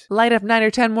kids. Light up 9 or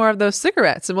 10 more of those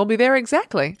cigarettes and we'll be there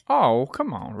exactly. Oh,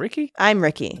 come on, Ricky. I'm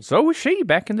Ricky. So was she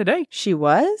back in the day. She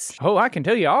was? Oh, I can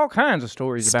tell you all kinds of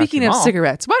stories about Speaking your of mom.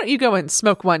 cigarettes, why don't you go and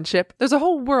smoke one, Chip? There's a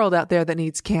whole world out there that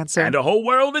needs cancer. And a whole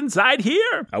world inside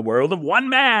here. A world of one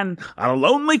man on a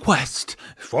lonely quest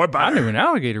for I butter. knew an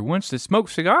alligator once that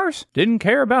smoked cigars. Didn't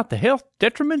care about the health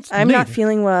detriments. I'm not neither.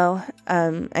 feeling well.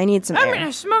 I need some I'm air.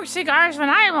 gonna smoke cigars when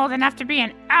I'm old enough to be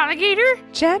an alligator.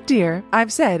 Chad, dear,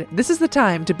 I've said this is the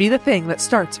time to be the thing that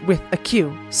starts with a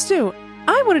Q. Stu,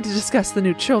 I wanted to discuss the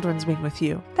new children's wing with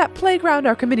you. That playground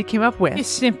our committee came up with. It's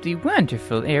simply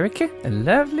wonderful, Erica. A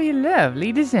lovely,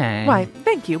 lovely design. Why,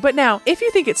 thank you. But now, if you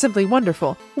think it's simply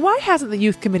wonderful, why hasn't the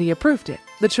youth committee approved it?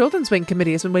 The children's wing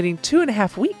committee has been waiting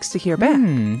 2.5 weeks to hear back.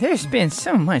 There's been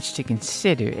so much to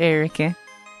consider, Erica.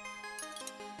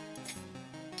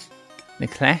 The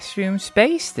classroom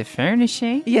space, the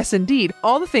furnishing. Yes, indeed.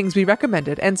 All the things we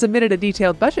recommended and submitted a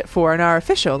detailed budget for in our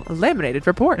official laminated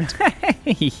report.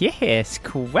 Yes,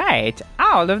 quite.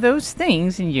 All of those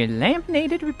things in your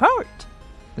laminated report.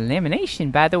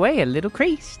 Lamination, by the way, a little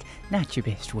creased. Not your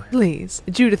best work. Please,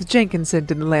 Judith Jenkinson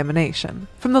did the lamination.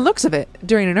 From the looks of it,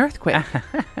 during an earthquake.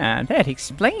 That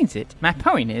explains it. My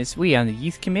point is, we on the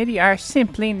youth committee are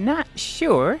simply not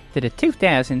sure that a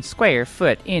 2,000 square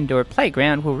foot indoor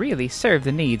playground will really serve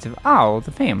the needs of all the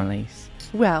families.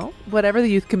 Well, whatever the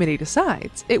youth committee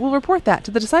decides, it will report that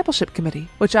to the discipleship committee,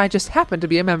 which I just happen to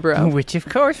be a member of. Which, of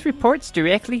course, reports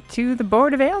directly to the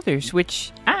Board of Elders,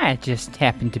 which I just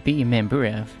happen to be a member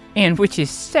of, and which is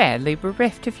sadly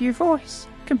bereft of your voice,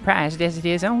 comprised as it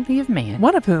is only of men.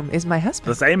 One of whom is my The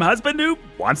husband. same husband who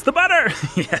wants the butter.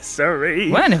 Yes,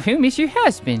 sirree. One of whom is your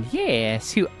husband,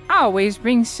 yes, who always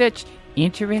brings such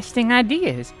interesting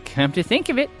ideas. Come to think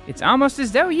of it, it's almost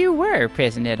as though you were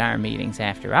present at our meetings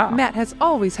after all. Matt has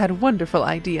always had wonderful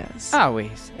ideas.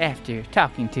 Always, after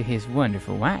talking to his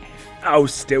wonderful wife. Oh,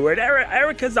 Stuart,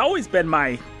 Erica's always been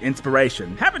my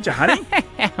inspiration. Haven't you, honey?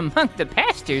 Among the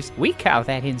pastors, we call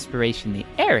that inspiration the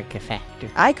Erica factor.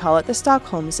 I call it the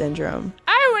Stockholm Syndrome.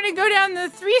 I want to go down the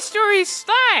 3-story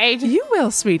slide. You will,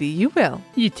 sweetie, you will.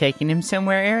 You taking him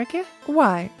somewhere, Erica?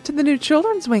 Why, to the new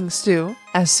children's wing, Stu,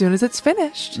 as soon as it's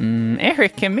finished.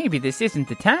 Erica, maybe this isn't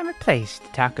the time or place to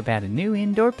talk about a new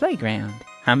indoor playground.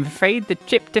 I'm afraid the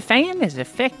tryptophan is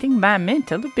affecting my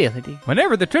mental ability.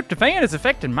 Whenever the tryptophan is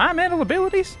affecting my mental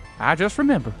abilities, I just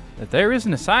remember that there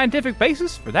isn't a scientific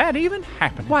basis for that even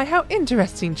happening. Why, how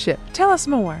interesting, Chip. Tell us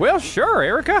more. Well, sure,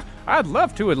 Erica. I'd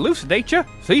love to elucidate you.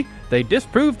 See, they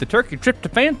disproved the turkey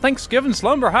tryptophan Thanksgiving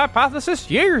slumber hypothesis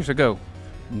years ago.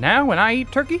 Now, when I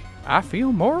eat turkey, I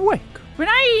feel more awake. When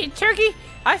I eat turkey,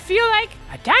 I feel like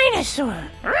a dinosaur.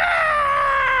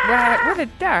 Why, what a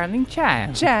darling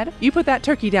child. Chad, you put that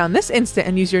turkey down this instant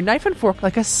and use your knife and fork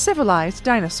like a civilized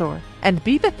dinosaur. And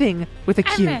be the thing with a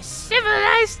I'm Q. a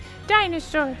civilized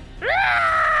dinosaur.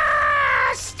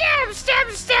 Stab,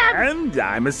 stab, stab. And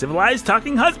I'm a civilized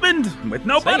talking husband with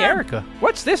no Say, butter. Erica,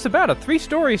 what's this about a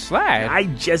 3-story slide?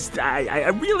 I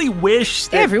really wish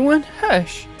that... Everyone,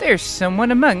 hush. There's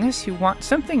someone among us who wants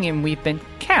something and we've been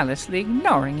callously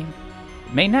ignoring him.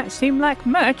 It may not seem like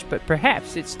much, but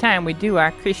perhaps it's time we do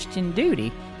our Christian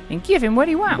duty and give him what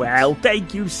he wants. Well,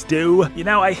 thank you, Stu. You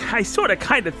know, I sort of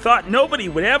kind of thought nobody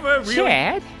would ever really...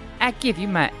 Chad, I give you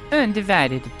my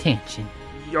undivided attention.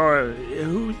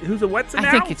 Who's a what's now?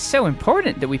 I think it's so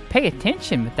important that we pay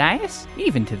attention, Matthias,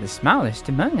 even to the smallest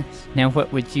among us. Now,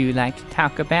 what would you like to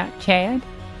talk about, Chad?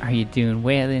 Are you doing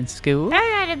well in school?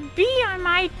 I got a B on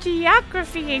my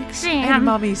geography exam. And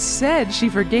Mommy said she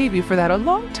forgave you for that a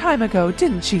long time ago,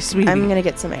 didn't she, sweetie? I'm gonna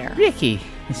get some air. Ricky,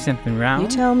 is something wrong? You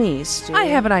tell me, Stu. I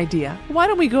have an idea. Why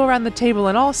don't we go around the table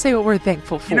and all say what we're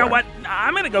thankful for? You know what?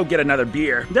 I'm gonna go get another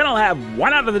beer. Then I'll have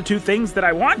one out of the two things that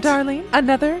I want. Darling,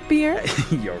 another beer?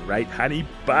 You're right, honey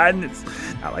bun. It's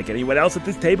not like anyone else at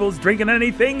this table is drinking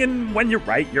anything, and when you're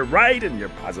right, and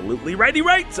you're absolutely righty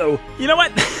right. So, you know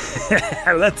what?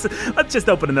 let's just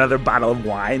open another bottle of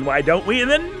wine, why don't we?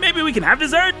 And then maybe we can have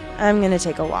dessert. I'm gonna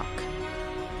take a walk.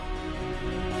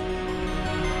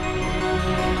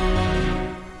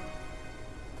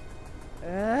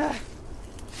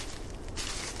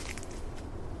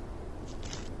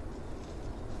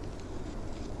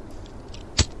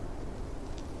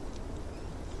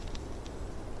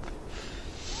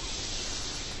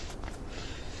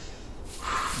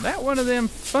 That one of them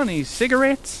funny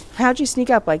cigarettes? How'd you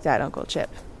sneak up like that, Uncle Chip?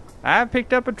 I've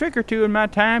picked up a trick or two in my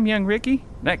time, young Ricky.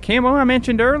 That camel I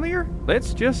mentioned earlier,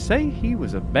 let's just say he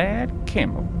was a bad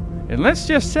camel. And let's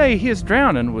just say his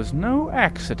drowning was no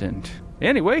accident.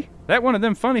 Anyway, that one of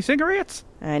them funny cigarettes?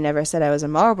 I never said I was a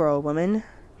Marlboro woman.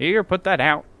 Here, put that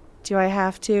out. Do I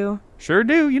have to? Sure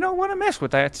do. You don't want to mess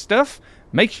with that stuff.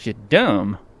 Makes you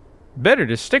dumb. Better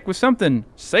to stick with something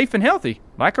safe and healthy,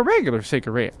 like a regular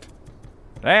cigarette.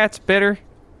 That's better.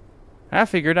 I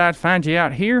figured I'd find you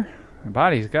out here. My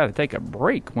body's got to take a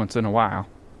break once in a while.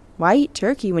 Why eat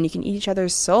turkey when you can eat each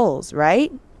other's souls,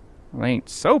 right? Well, ain't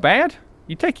so bad.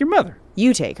 You take your mother.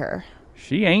 You take her.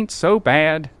 She ain't so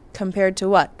bad. Compared to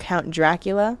what, Count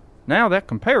Dracula? Now, that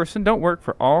comparison don't work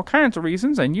for all kinds of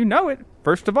reasons, and you know it.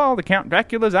 First of all, the Count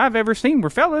Draculas I've ever seen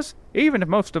were fellas, even if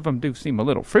most of them do seem a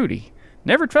little fruity.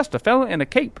 Never trust a fella in a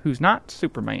cape who's not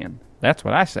Superman. That's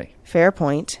what I say. Fair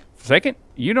point. Second,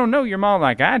 you don't know your ma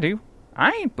like I do.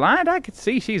 I ain't blind. I could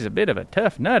see she's a bit of a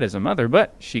tough nut as a mother,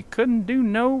 but she couldn't do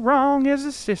no wrong as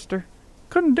a sister.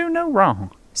 Couldn't do no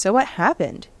wrong. So what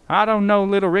happened? I don't know,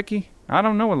 little Ricky. I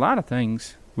don't know a lot of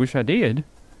things. Wish I did.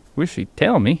 Wish she'd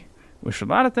tell me. Wish a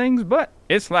lot of things, but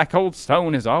it's like old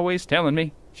Stone is always telling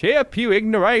me. Chip, you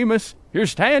ignoramus, you're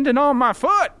standing on my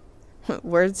foot.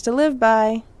 Words to live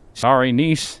by. Sorry,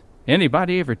 niece.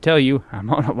 Anybody ever tell you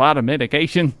I'm on a lot of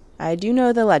medication? I do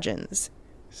know the legends.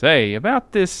 Say,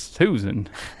 about this Susan.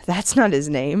 That's not his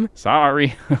name.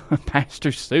 Sorry,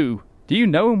 Pastor Sue. Do you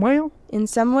know him well? In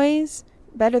some ways,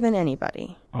 better than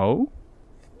anybody. Oh?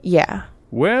 Yeah.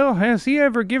 Well, has he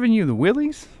ever given you the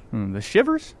willies? The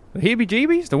shivers? The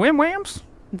heebie-jeebies? The whim-whams?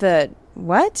 The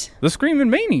what? The screaming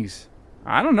meanies.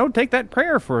 I don't know, take that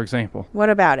prayer, for example. What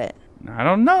about it? I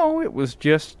don't know, it was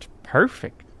just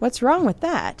perfect. What's wrong with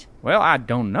that? Well, I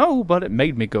don't know, but it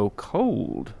made me go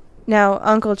cold. Now,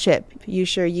 Uncle Chip, you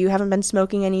sure you haven't been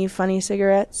smoking any funny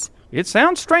cigarettes? It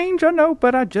sounds strange, I know,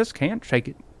 but I just can't shake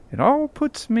it. It all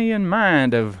puts me in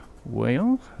mind of,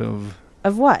 well,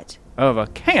 Of what? Of a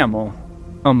camel.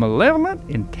 A malevolent,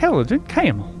 intelligent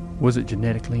camel. Was it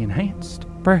genetically enhanced?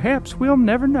 Perhaps we'll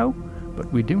never know,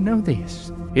 but we do know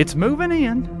this. It's moving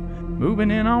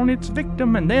in on its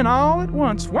victim, and then all at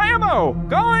once, whammo!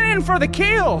 Going in for the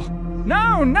kill!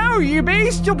 No, you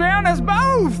beast, you'll drown us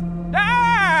both!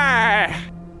 Die!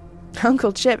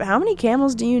 Uncle Chip, how many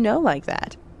camels do you know like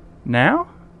that? Now?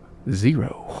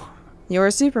 0.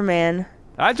 You're Superman.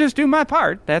 I just do my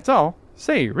part, that's all.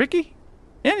 Say, Ricky,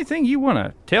 anything you want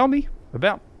to tell me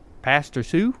about Pastor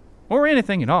Sue? Or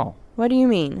anything at all? What do you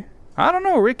mean? I don't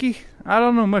know, Ricky. I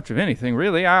don't know much of anything,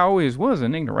 really. I always was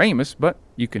an ignoramus, but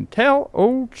you can tell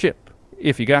old Chip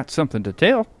if you got something to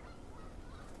tell.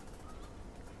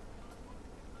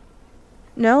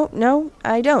 No,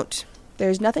 I don't.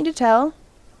 There's nothing to tell.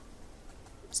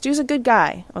 Stu's a good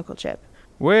guy, Uncle Chip.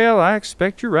 Well, I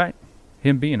expect you're right.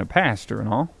 Him being a pastor and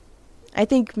all. I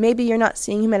think maybe you're not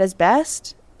seeing him at his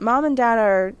best. Mom and Dad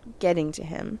are getting to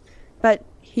him. But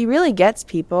he really gets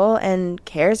people and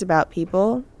cares about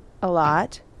people a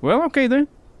lot. Well, okay then.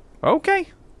 Okay.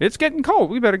 It's getting cold.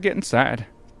 We better get inside.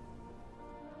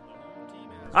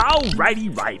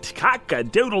 Alrighty right.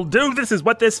 Cock-a-doodle-doo. This is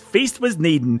what this feast was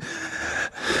needing.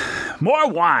 More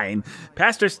wine.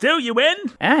 Pastor Stu, you in?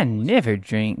 I never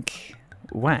drink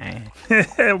wine.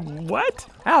 What?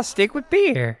 I'll stick with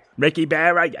beer. Ricky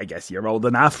Bear, I guess you're old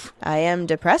enough. I am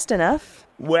depressed enough.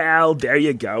 Well, there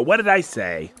you go. What did I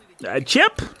say?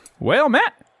 Chip? Well,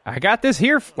 Matt, I got this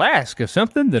here flask of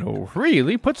something that'll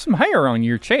really put some hair on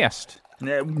your chest.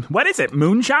 What is it,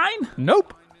 moonshine?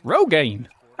 Nope, Rogaine.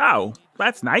 Oh,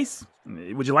 that's nice.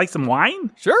 Would you like some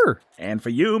wine? Sure. And for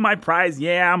you, my prize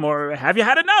yam, or have you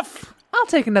had enough? I'll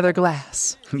take another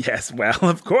glass. Yes, well,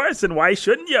 of course, and why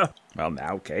shouldn't you? Well,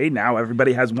 now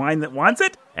everybody has wine that wants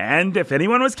it. And if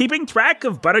anyone was keeping track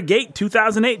of Buttergate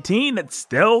 2018, it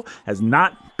still has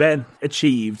not been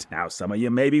achieved. Now, some of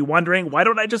you may be wondering, why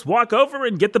don't I just walk over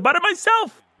and get the butter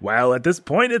myself? Well, at this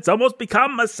point, it's almost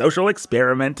become a social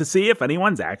experiment to see if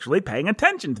anyone's actually paying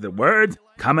attention to the words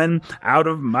coming out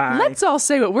of my... Let's all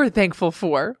say what we're thankful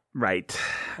for. Right.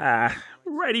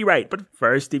 Right. But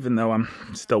first, even though I'm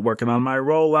still working on my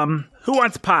role, who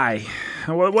wants pie?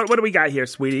 What do we got here,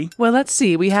 sweetie? Well, let's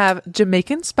see. We have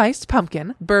Jamaican spiced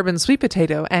pumpkin, bourbon sweet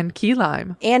potato, and key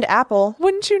lime. And apple.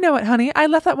 Wouldn't you know it, honey? I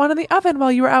left that one in the oven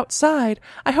while you were outside.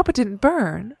 I hope it didn't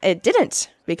burn. It didn't,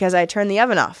 because I turned the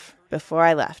oven off before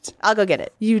I left. I'll go get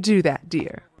it. You do that,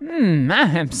 dear.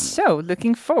 I am so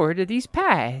looking forward to these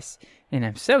pies. And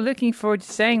I'm so looking forward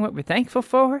to saying what we're thankful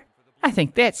for. I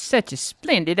think that's such a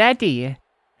splendid idea.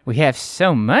 We have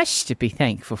so much to be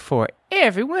thankful for,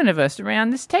 every one of us around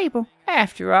this table.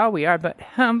 After all, we are but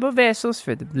humble vessels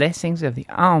for the blessings of the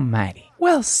Almighty.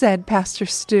 Well said, Pastor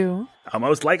Stu.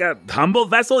 Almost like a humble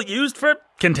vessel used for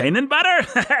containing butter.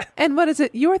 And what is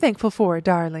it you're thankful for,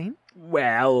 darling?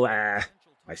 Well,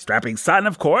 my strapping son,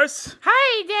 of course.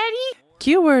 Hi, Daddy.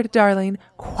 Cue word, darling.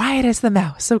 Quiet as the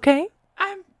mouse, okay?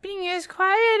 I'm being as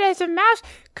quiet as a mouse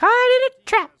caught in a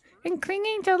trap and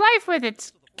clinging to life with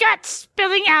its guts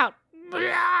spilling out.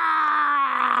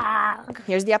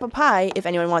 Here's the apple pie if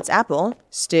anyone wants apple.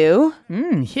 Stu?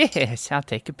 Yes, I'll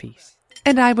take a piece.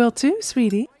 And I will too,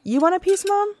 sweetie. You want a piece,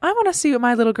 Mom? I want to see what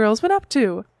my little girl's been up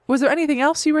to. Was there anything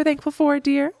else you were thankful for,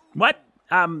 dear? What?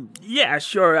 Yeah,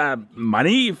 sure.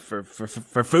 Money for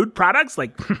food products,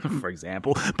 like, for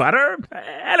example, butter.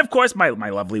 And, of course, my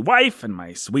lovely wife and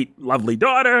my sweet, lovely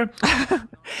daughter.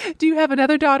 Do you have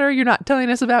another daughter you're not telling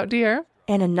us about, dear?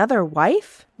 And another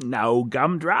wife? No,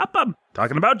 gumdrop. I'm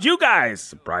talking about you guys.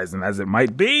 Surprising as it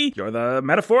might be, you're the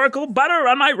metaphorical butter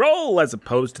on my roll, as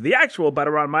opposed to the actual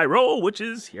butter on my roll, which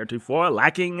is heretofore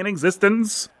lacking in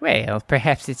existence. Well,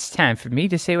 perhaps it's time for me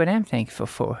to say what I'm thankful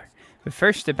for. But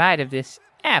first, a bite of this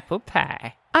apple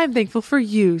pie. I'm thankful for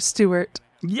you, Stuart.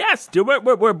 Yes, Stuart,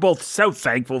 we're both so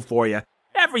thankful for you.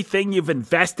 Everything you've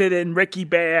invested in, Ricky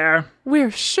Bear.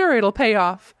 We're sure it'll pay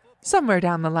off somewhere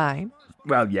down the line.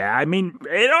 Well, yeah, I mean,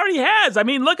 it already has. I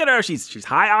mean, look at her. She's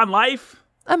high on life.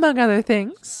 Among other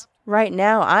things. Right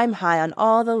now, I'm high on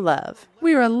all the love.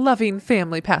 We're a loving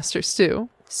family, Pastor Stu.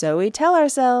 So we tell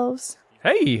ourselves.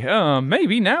 Hey,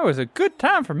 maybe now is a good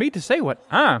time for me to say what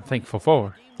I'm thankful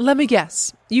for. Let me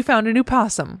guess. You found a new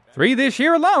possum. 3 this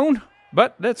year alone.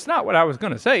 But that's not what I was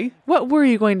going to say. What were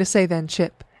you going to say then,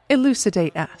 Chip?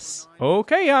 Elucidate us.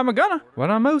 Okay, I'm gonna. What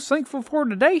I'm most thankful for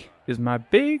today is my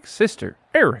big sister,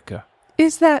 Erica.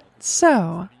 Is that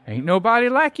so? Ain't nobody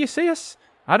like you, sis.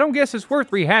 I don't guess it's worth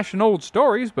rehashing old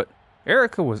stories, but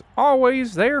Erica was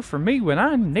always there for me when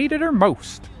I needed her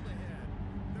most.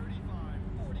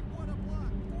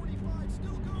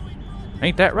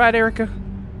 Ain't that right, Erica?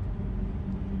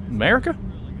 America?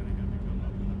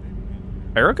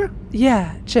 Erica?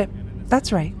 Yeah, Chip.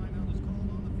 That's right.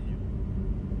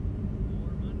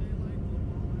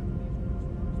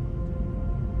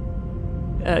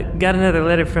 Got another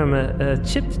letter from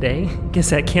Chip today. Guess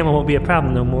that camel won't be a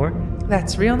problem no more.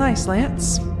 That's real nice,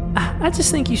 Lance. I just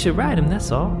think you should write him,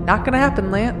 that's all. Not gonna happen,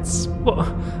 Lance. Well,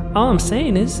 all I'm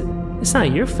saying is, it's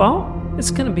not your fault. It's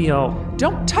gonna be all...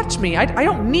 Don't touch me. I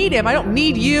don't need him. I don't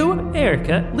need you.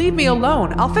 Erica. Leave me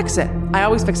alone. I'll fix it. I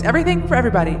always fix everything for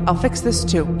everybody. I'll fix this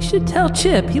too. You should tell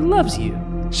Chip he loves you.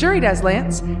 Sure he does,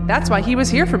 Lance. That's why he was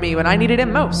here for me when I needed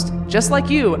him most. Just like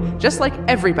you. Just like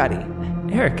everybody.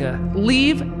 Erica.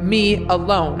 Leave me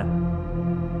alone.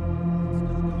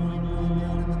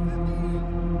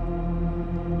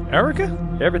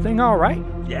 Erica? Everything all right?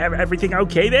 Yeah, everything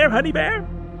okay there, honey bear?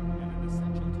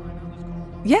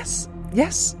 Yes,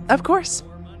 of course.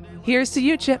 Here's to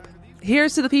you, Chip.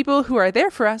 Here's to the people who are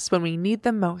there for us when we need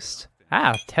them most.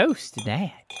 I'll toast to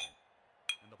that.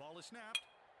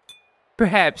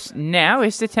 Perhaps now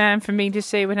is the time for me to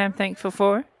say what I'm thankful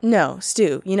for? No,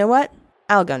 Stu, you know what?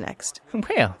 I'll go next.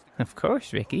 Well, of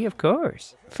course, Ricky, of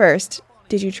course. First,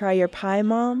 did you try your pie,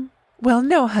 Mom? Well,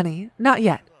 no, honey, not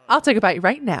yet. I'll take a bite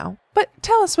right now. But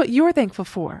tell us what you're thankful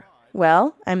for.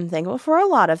 Well, I'm thankful for a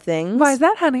lot of things. Why is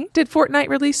that, honey? Did Fortnite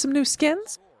release some new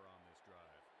skins?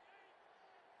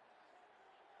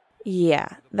 Yeah,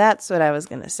 that's what I was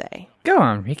going to say. Go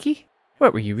on, Ricky.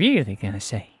 What were you really going to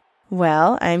say?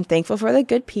 Well, I'm thankful for the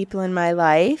good people in my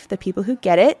life, the people who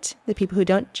get it, the people who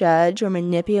don't judge or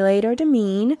manipulate or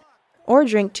demean, or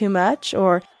drink too much,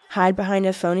 or hide behind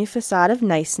a phony facade of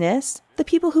niceness. The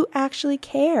people who actually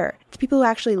care. The people who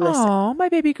actually listen. Oh, my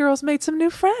baby girl's made some new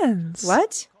friends.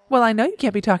 What? Well, I know you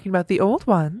can't be talking about the old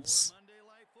ones.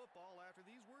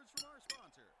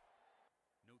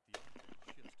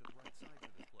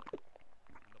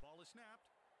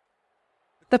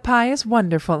 The pie is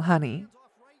wonderful, honey.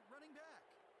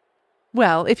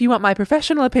 Well, if you want my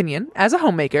professional opinion, as a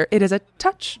homemaker, it is a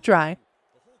touch dry.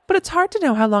 But it's hard to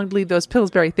know how long to leave those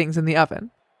Pillsbury things in the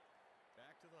oven.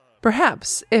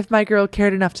 Perhaps, if my girl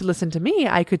cared enough to listen to me,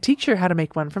 I could teach her how to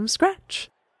make one from scratch.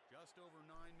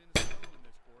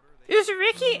 Is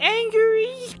Ricky angry?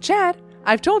 Chad,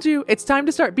 I've told you, it's time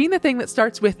to start being the thing that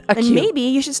starts with a Q. And maybe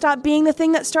you should stop being the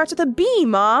thing that starts with a B,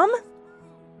 Mom.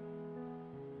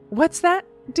 What's that,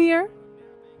 dear?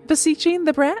 Beseeching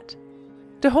the brat?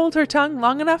 To hold her tongue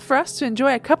long enough for us to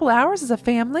enjoy a couple hours as a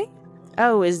family?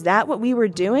 Oh, is that what we were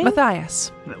doing?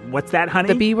 Matthias. What's that, honey?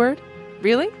 The B word?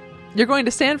 Really? You're going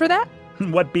to stand for that?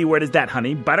 What B word is that,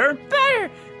 honey? Butter? Butter!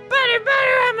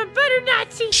 I'm a butter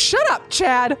Nazi! Shut up,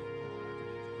 Chad!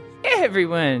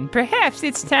 Everyone, perhaps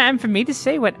it's time for me to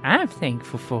say what I'm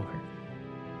thankful for.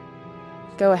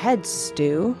 Go ahead,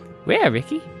 Stu. Well,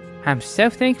 Ricky, I'm so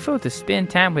thankful to spend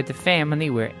time with the family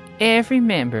where every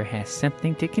member has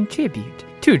something to contribute.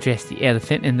 To address the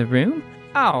elephant in the room,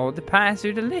 all the pies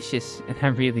are delicious, and I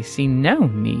really see no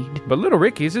need. But little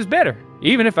Ricky's is better,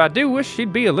 even if I do wish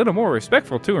she'd be a little more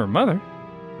respectful to her mother.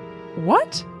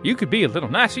 What? You could be a little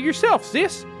nicer yourself,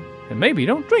 sis, and maybe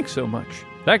don't drink so much.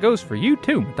 That goes for you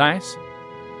too, Matthias.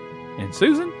 And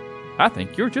Susan, I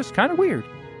think you're just kind of weird.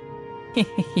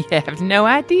 You have no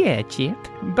idea, Chip.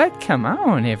 But come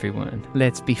on, everyone.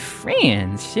 Let's be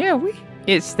friends, shall we?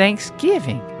 It's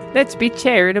Thanksgiving. Let's be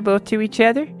charitable to each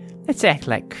other. Let's act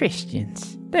like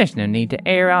Christians. There's no need to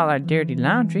air all our dirty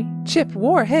laundry. Chip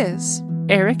wore his.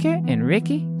 Erica and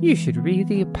Ricky, you should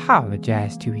really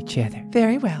apologize to each other.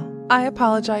 Very well. I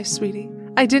apologize, sweetie.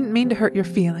 I didn't mean to hurt your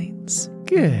feelings.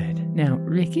 Good. Now,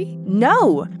 Ricky?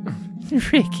 No!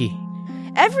 Ricky.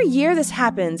 Every year this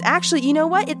happens. Actually, you know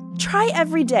what? Try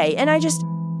every day, and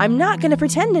I'm not gonna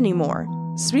pretend anymore.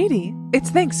 Sweetie, it's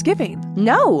Thanksgiving.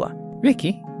 No!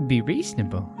 Ricky, be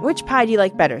reasonable. Which pie do you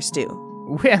like better, Stu?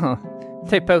 Well,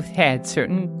 they both had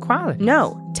certain qualities.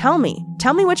 No, tell me.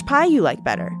 Tell me which pie you like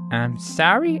better. I'm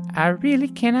sorry, I really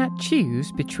cannot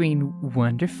choose between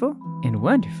wonderful and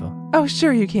wonderful. Oh,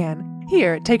 sure you can.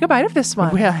 Here, take a bite of this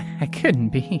one. Well, I couldn't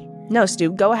be. No,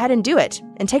 Stu, go ahead and do it.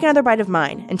 And take another bite of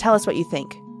mine, and tell us what you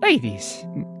think. Ladies.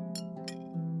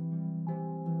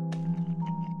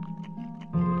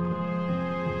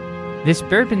 This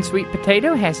bourbon sweet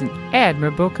potato has an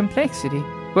admirable complexity.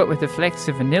 What with the flecks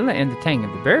of vanilla and the tang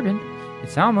of the bourbon,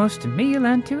 it's almost a meal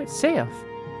unto itself.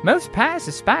 Most pies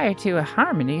aspire to a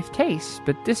harmony of taste,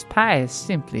 but this pie is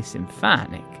simply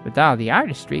symphonic, with all the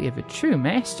artistry of a true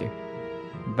master.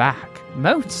 Bach,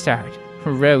 Mozart,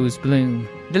 Rose Bloom.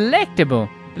 Delectable,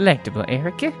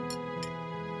 Erica.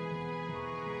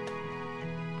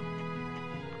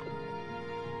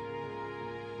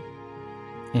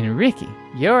 And Ricky,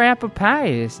 your apple pie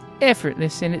is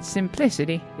effortless in its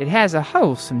simplicity. It has a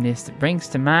wholesomeness that brings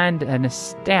to mind a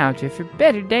nostalgia for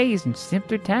better days and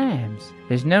simpler times.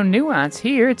 There's no nuance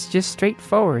here, it's just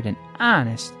straightforward and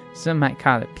honest. Some might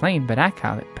call it plain, but I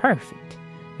call it perfect.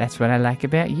 That's what I like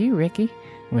about you, Ricky.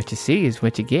 What you see is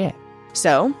what you get.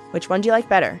 So, which one do you like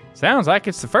better? Sounds like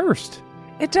it's the first.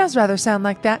 It does rather sound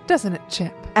like that, doesn't it,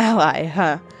 Chip? Ally,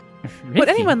 huh? Ricky. Would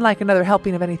anyone like another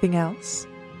helping of anything else?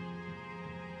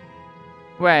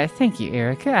 Why, thank you,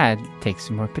 Erica. I'd take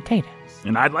some more potatoes.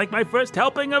 And I'd like my first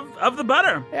helping of the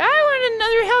butter. I want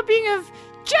another helping of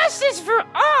justice for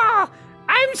all.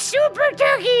 I'm Super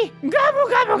Turkey. Gobble,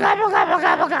 gobble, gobble, gobble,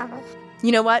 gobble, gobble.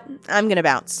 You know what? I'm gonna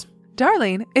bounce.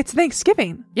 Darling, it's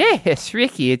Thanksgiving. Yes,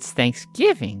 Ricky, it's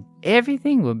Thanksgiving.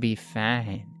 Everything will be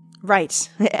fine. Right.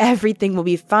 Everything will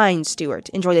be fine, Stuart.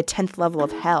 Enjoy the 10th level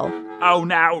of hell. Oh,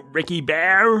 now, Ricky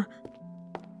Bear.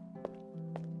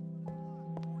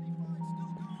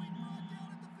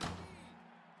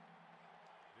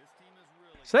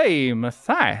 Say,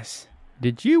 Matthias,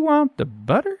 did you want the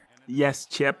butter? Yes,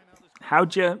 Chip.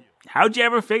 How'd you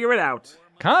ever figure it out?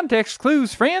 Context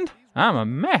clues, friend. I'm a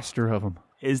master of them.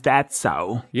 Is that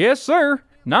so? Yes, sir.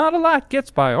 Not a lot gets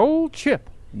by old Chip.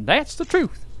 And that's the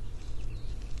truth.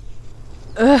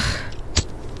 Ugh.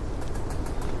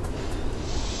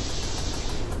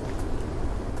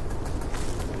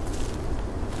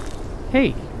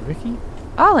 Hey, Ricky.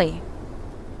 Ollie.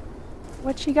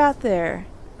 What you got there?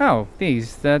 Oh,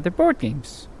 these, they're board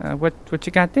games. What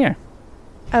you got there?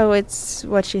 Oh, it's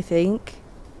what you think.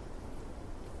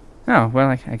 Oh, well,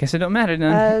 I guess it don't matter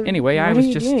none. Anyway, I was What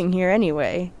are just... you doing here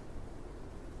anyway?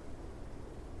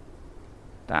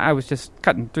 I was just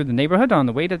cutting through the neighborhood on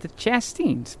the way to the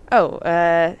Chastines. Oh,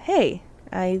 hey.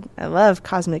 I love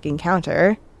Cosmic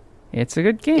Encounter. It's a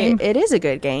good game. It is a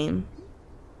good game.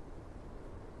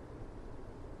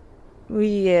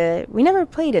 We never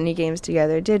played any games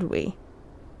together, did we?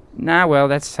 Nah, well,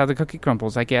 that's how the cookie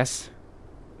crumbles, I guess.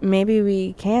 Maybe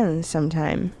we can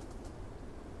sometime.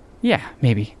 Yeah,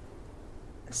 maybe.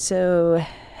 So,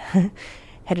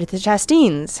 headed to the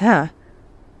Chastines, huh?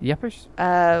 Yuppers?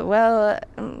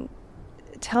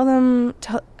 Tell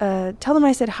them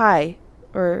I said hi,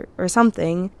 or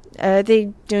something.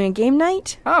 They doing a game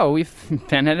night? Oh, we've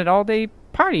been at it all day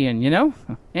partying, you know?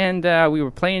 And we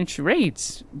were playing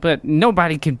charades. But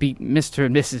nobody can beat Mr.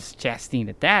 and Mrs. Chastine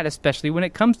at that, especially when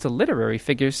it comes to literary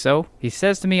figures. So he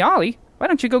says to me, Ollie, why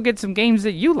don't you go get some games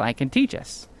that you like and teach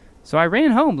us? So I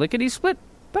ran home lickety-split,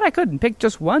 but I couldn't pick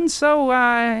just one, so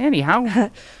anyhow.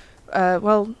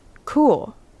 Well,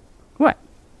 cool. What?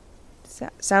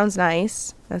 Sounds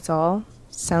nice, that's all.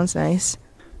 Sounds nice.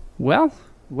 Well,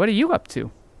 what are you up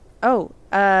to? Oh,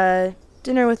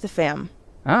 dinner with the fam.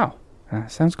 Oh,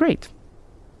 sounds great.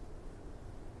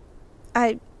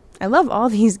 I love all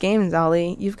these games,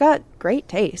 Ollie. You've got great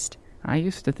taste. I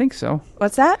used to think so.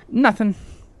 What's that? Nothing.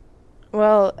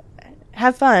 Well,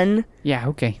 have fun. Yeah,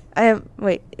 okay.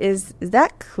 Wait, is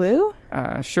that Clue?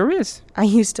 Sure is. I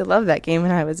used to love that game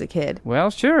when I was a kid.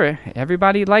 Well, sure.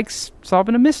 Everybody likes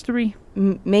solving a mystery.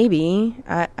 Maybe.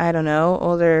 I don't know.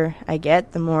 Older I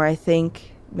get, the more I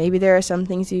think maybe there are some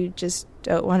things you just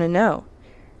don't want to know.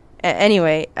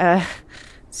 Anyway,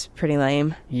 it's pretty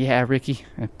lame. Yeah, Ricky.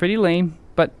 Pretty lame.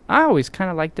 But I always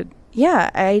kind of liked it. Yeah,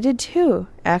 I did too,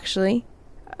 actually.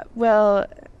 Well,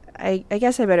 I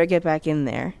guess I better get back in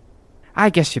there. I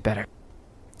guess you better.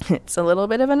 It's a little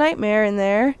bit of a nightmare in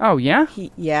there. Oh, yeah?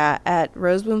 Yeah, at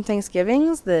Rosebloom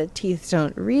Thanksgivings, the teeth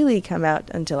don't really come out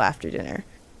until after dinner.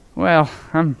 Well,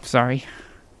 I'm sorry.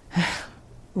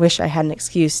 Wish I had an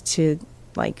excuse to,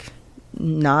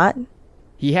 not.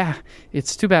 Yeah,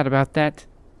 it's too bad about that.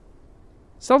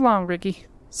 So long, Ricky.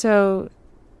 So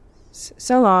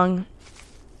long.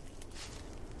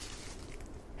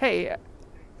 Hey,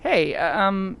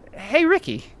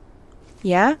 Ricky.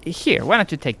 Yeah? Here, why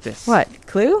don't you take this? What,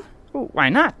 Clue? Oh, why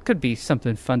not? Could be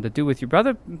something fun to do with your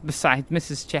brother, besides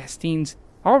Mrs. Chastine's.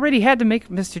 Already had to make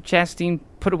Mr. Chastine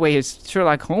put away his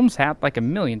Sherlock Holmes hat like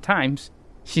 1,000,000 times.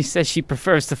 She says she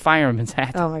prefers the fireman's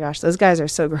hat. Oh my gosh, those guys are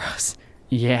so gross.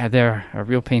 Yeah, they're a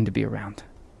real pain to be around.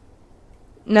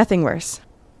 Nothing worse.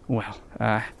 Well,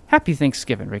 happy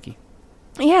Thanksgiving, Ricky.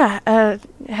 Yeah,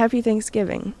 happy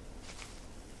Thanksgiving.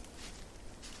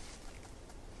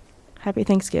 Happy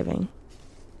Thanksgiving.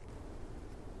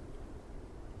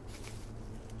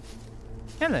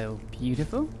 Hello,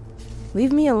 beautiful.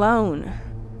 Leave me alone.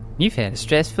 You've had a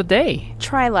stressful day.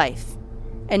 Try life.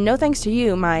 And no thanks to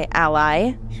you, my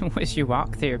ally. Was your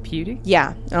walk therapeutic?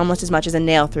 Yeah, almost as much as a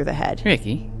nail through the head.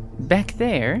 Ricky, back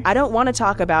there. I don't want to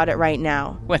talk about it right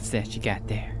now. What's that you got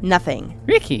there? Nothing.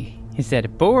 Ricky, is that a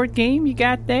board game you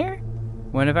got there?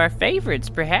 One of our favorites,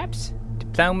 perhaps?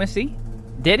 Diplomacy?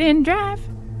 Dead-end drive?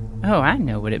 Oh, I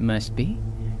know what it must be.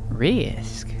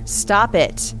 Risk. Stop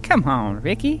it. Come on,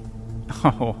 Ricky.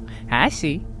 Oh, I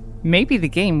see. Maybe the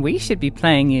game we should be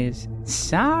playing is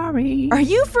Sorry. Are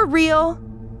you for real?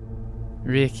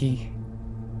 Ricky,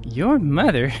 your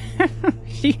mother,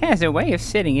 she has a way of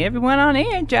setting everyone on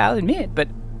edge, I'll admit, but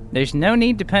there's no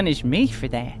need to punish me for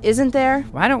that. Isn't there?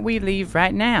 Why don't we leave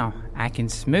right now? I can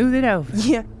smooth it over.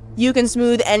 Yeah, you can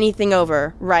smooth anything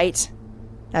over, right?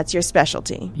 That's your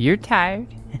specialty. You're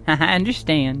tired. I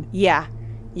understand. Yeah,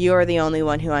 you're the only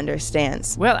one who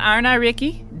understands. Well, aren't I,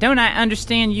 Ricky? Don't I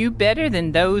understand you better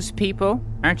than those people?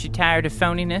 Aren't you tired of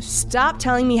phoniness? Stop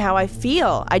telling me how I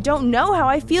feel. I don't know how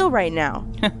I feel right now.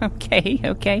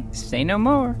 Okay. Say no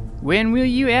more. When will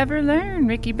you ever learn,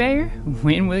 Ricky Bear?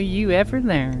 When will you ever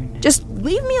learn? Just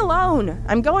leave me alone.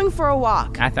 I'm going for a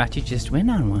walk. I thought you just went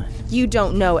on one. You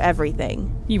don't know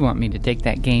everything. You want me to take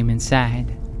that game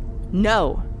inside?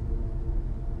 No.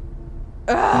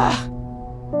 Ugh.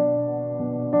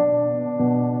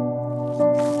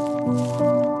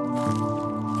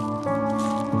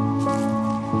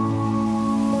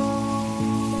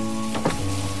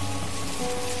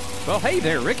 Well, hey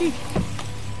there, Ricky.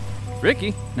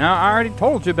 Ricky, now I already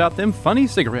told you about them funny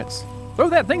cigarettes. Throw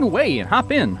that thing away and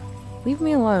hop in. Leave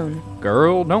me alone.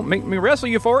 Girl, don't make me wrestle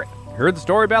you for it. Heard the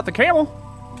story about the camel?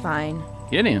 Fine.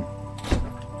 Get in.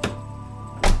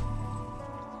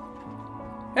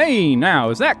 Hey, now,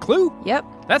 is that Clue? Yep.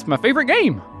 That's my favorite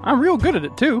game. I'm real good at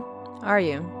it, too. Are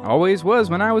you? Always was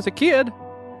when I was a kid.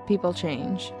 People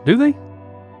change. Do they?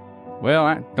 Well,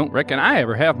 I don't reckon I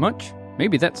ever have much.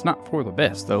 Maybe that's not for the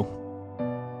best, though.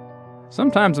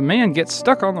 Sometimes a man gets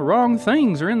stuck on the wrong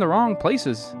things or in the wrong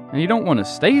places, and you don't want to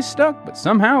stay stuck, but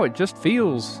somehow it just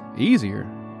feels easier.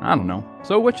 I don't know.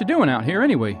 So what you doing out here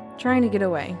anyway? Trying to get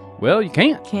away. Well, you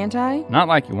can't. Can't I? Not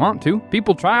like you want to.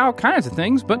 People try all kinds of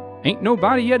things, but ain't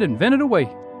nobody yet invented a way.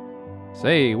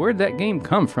 Say, where'd that game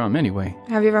come from anyway?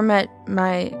 Have you ever met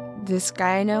this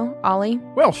guy I know, Ollie?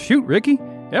 Well, shoot, Ricky.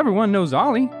 Everyone knows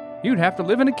Ollie. You'd have to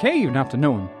live in a cave not to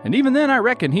know him. And even then, I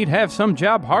reckon he'd have some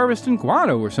job harvesting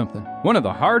guano or something. One of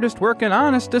the hardest working,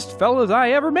 honestest fellas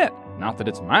I ever met. Not that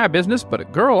it's my business, but a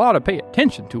girl ought to pay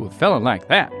attention to a fella like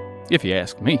that, if you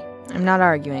ask me. I'm not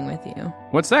arguing with you.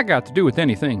 What's that got to do with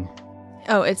anything?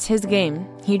 Oh, it's his game.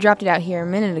 He dropped it out here a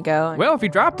minute ago. Well, if he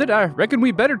dropped it, I reckon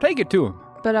we better take it to him.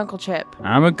 But Uncle Chip...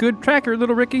 I'm a good tracker,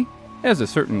 little Ricky, as a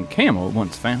certain camel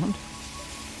once found.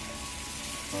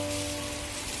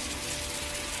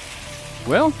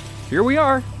 Well, here we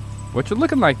are. What you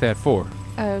looking like that for?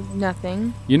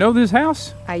 Nothing. You know this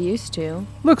house? I used to.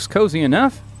 Looks cozy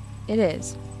enough. It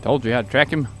is. Told you how to track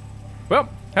him. Well,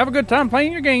 have a good time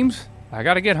playing your games. I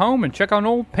gotta get home and check on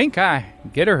old Pink Eye.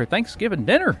 Get her Thanksgiving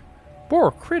dinner. Poor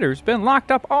critter's been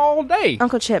locked up all day.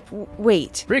 Uncle Chip,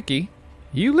 wait. Ricky,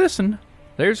 you listen.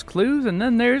 There's clues and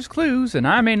then there's clues, and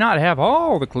I may not have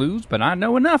all the clues, but I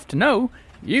know enough to know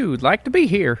you'd like to be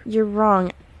here. You're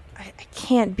wrong. I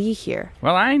can't be here.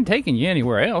 Well, I ain't taking you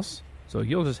anywhere else, so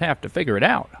you'll just have to figure it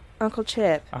out. Uncle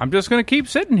Chip. I'm just gonna keep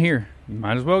sitting here. You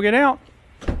might as well get out.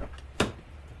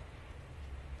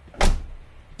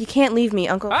 You can't leave me,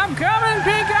 Uncle. I'm coming,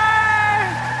 Pink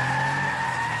Eye!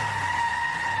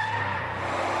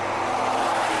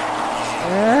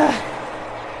 Ugh.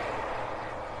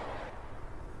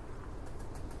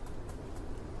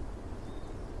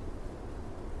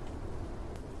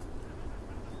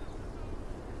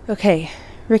 Okay,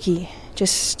 Ricky,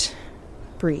 just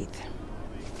breathe.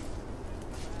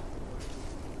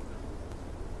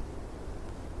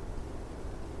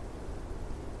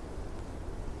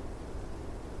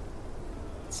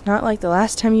 It's not like the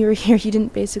last time you were here, you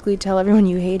didn't basically tell everyone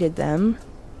you hated them.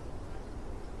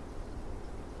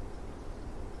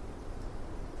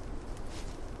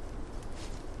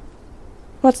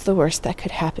 What's the worst that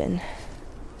could happen?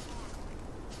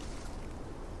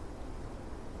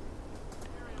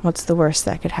 What's the worst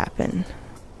that could happen?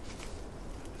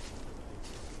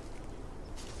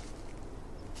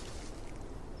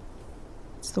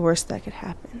 What's the worst that could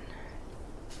happen?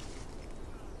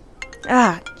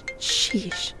 Ah,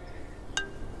 sheesh.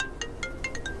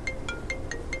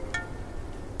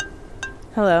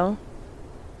 Hello?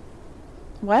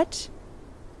 What?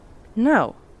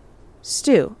 No.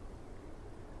 Stu.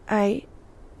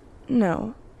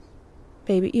 No.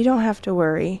 Baby, you don't have to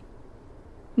worry.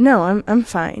 No, I'm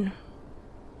fine.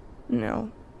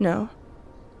 No, I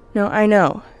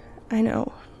know.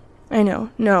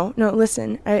 No,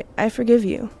 listen, I forgive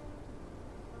you.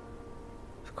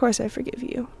 Of course I forgive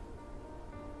you.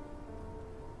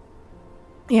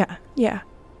 Yeah,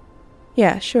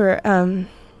 sure, I'm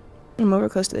over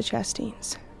close to the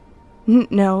Chastines.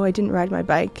 No, I didn't ride my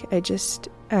bike, I just,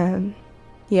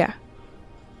 yeah.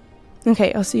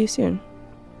 Okay, I'll see you soon.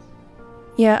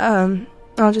 Yeah,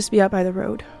 I'll just be out by the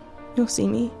road. You'll see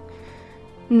me.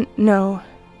 No,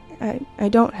 I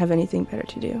don't have anything better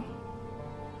to do.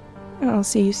 I'll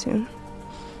see you soon.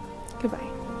 Goodbye.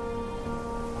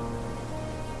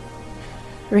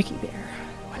 Ricky Bear,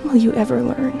 when will you ever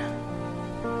learn?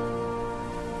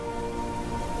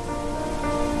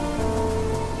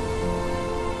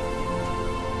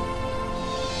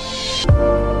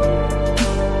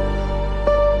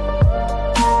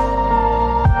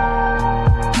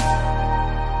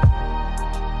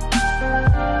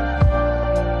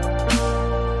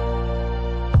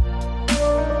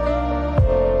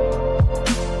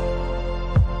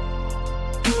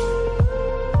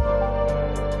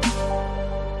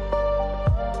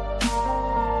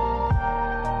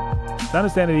 Sound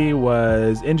of Sanity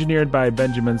was engineered by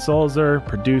Benjamin Solzer,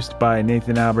 produced by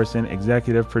Nathan Alberson,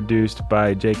 executive produced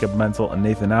by Jacob Menzel and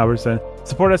Nathan Alberson.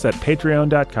 Support us at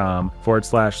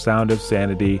patreon.com/Sound of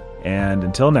Sanity. And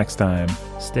until next time,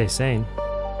 Stay sane.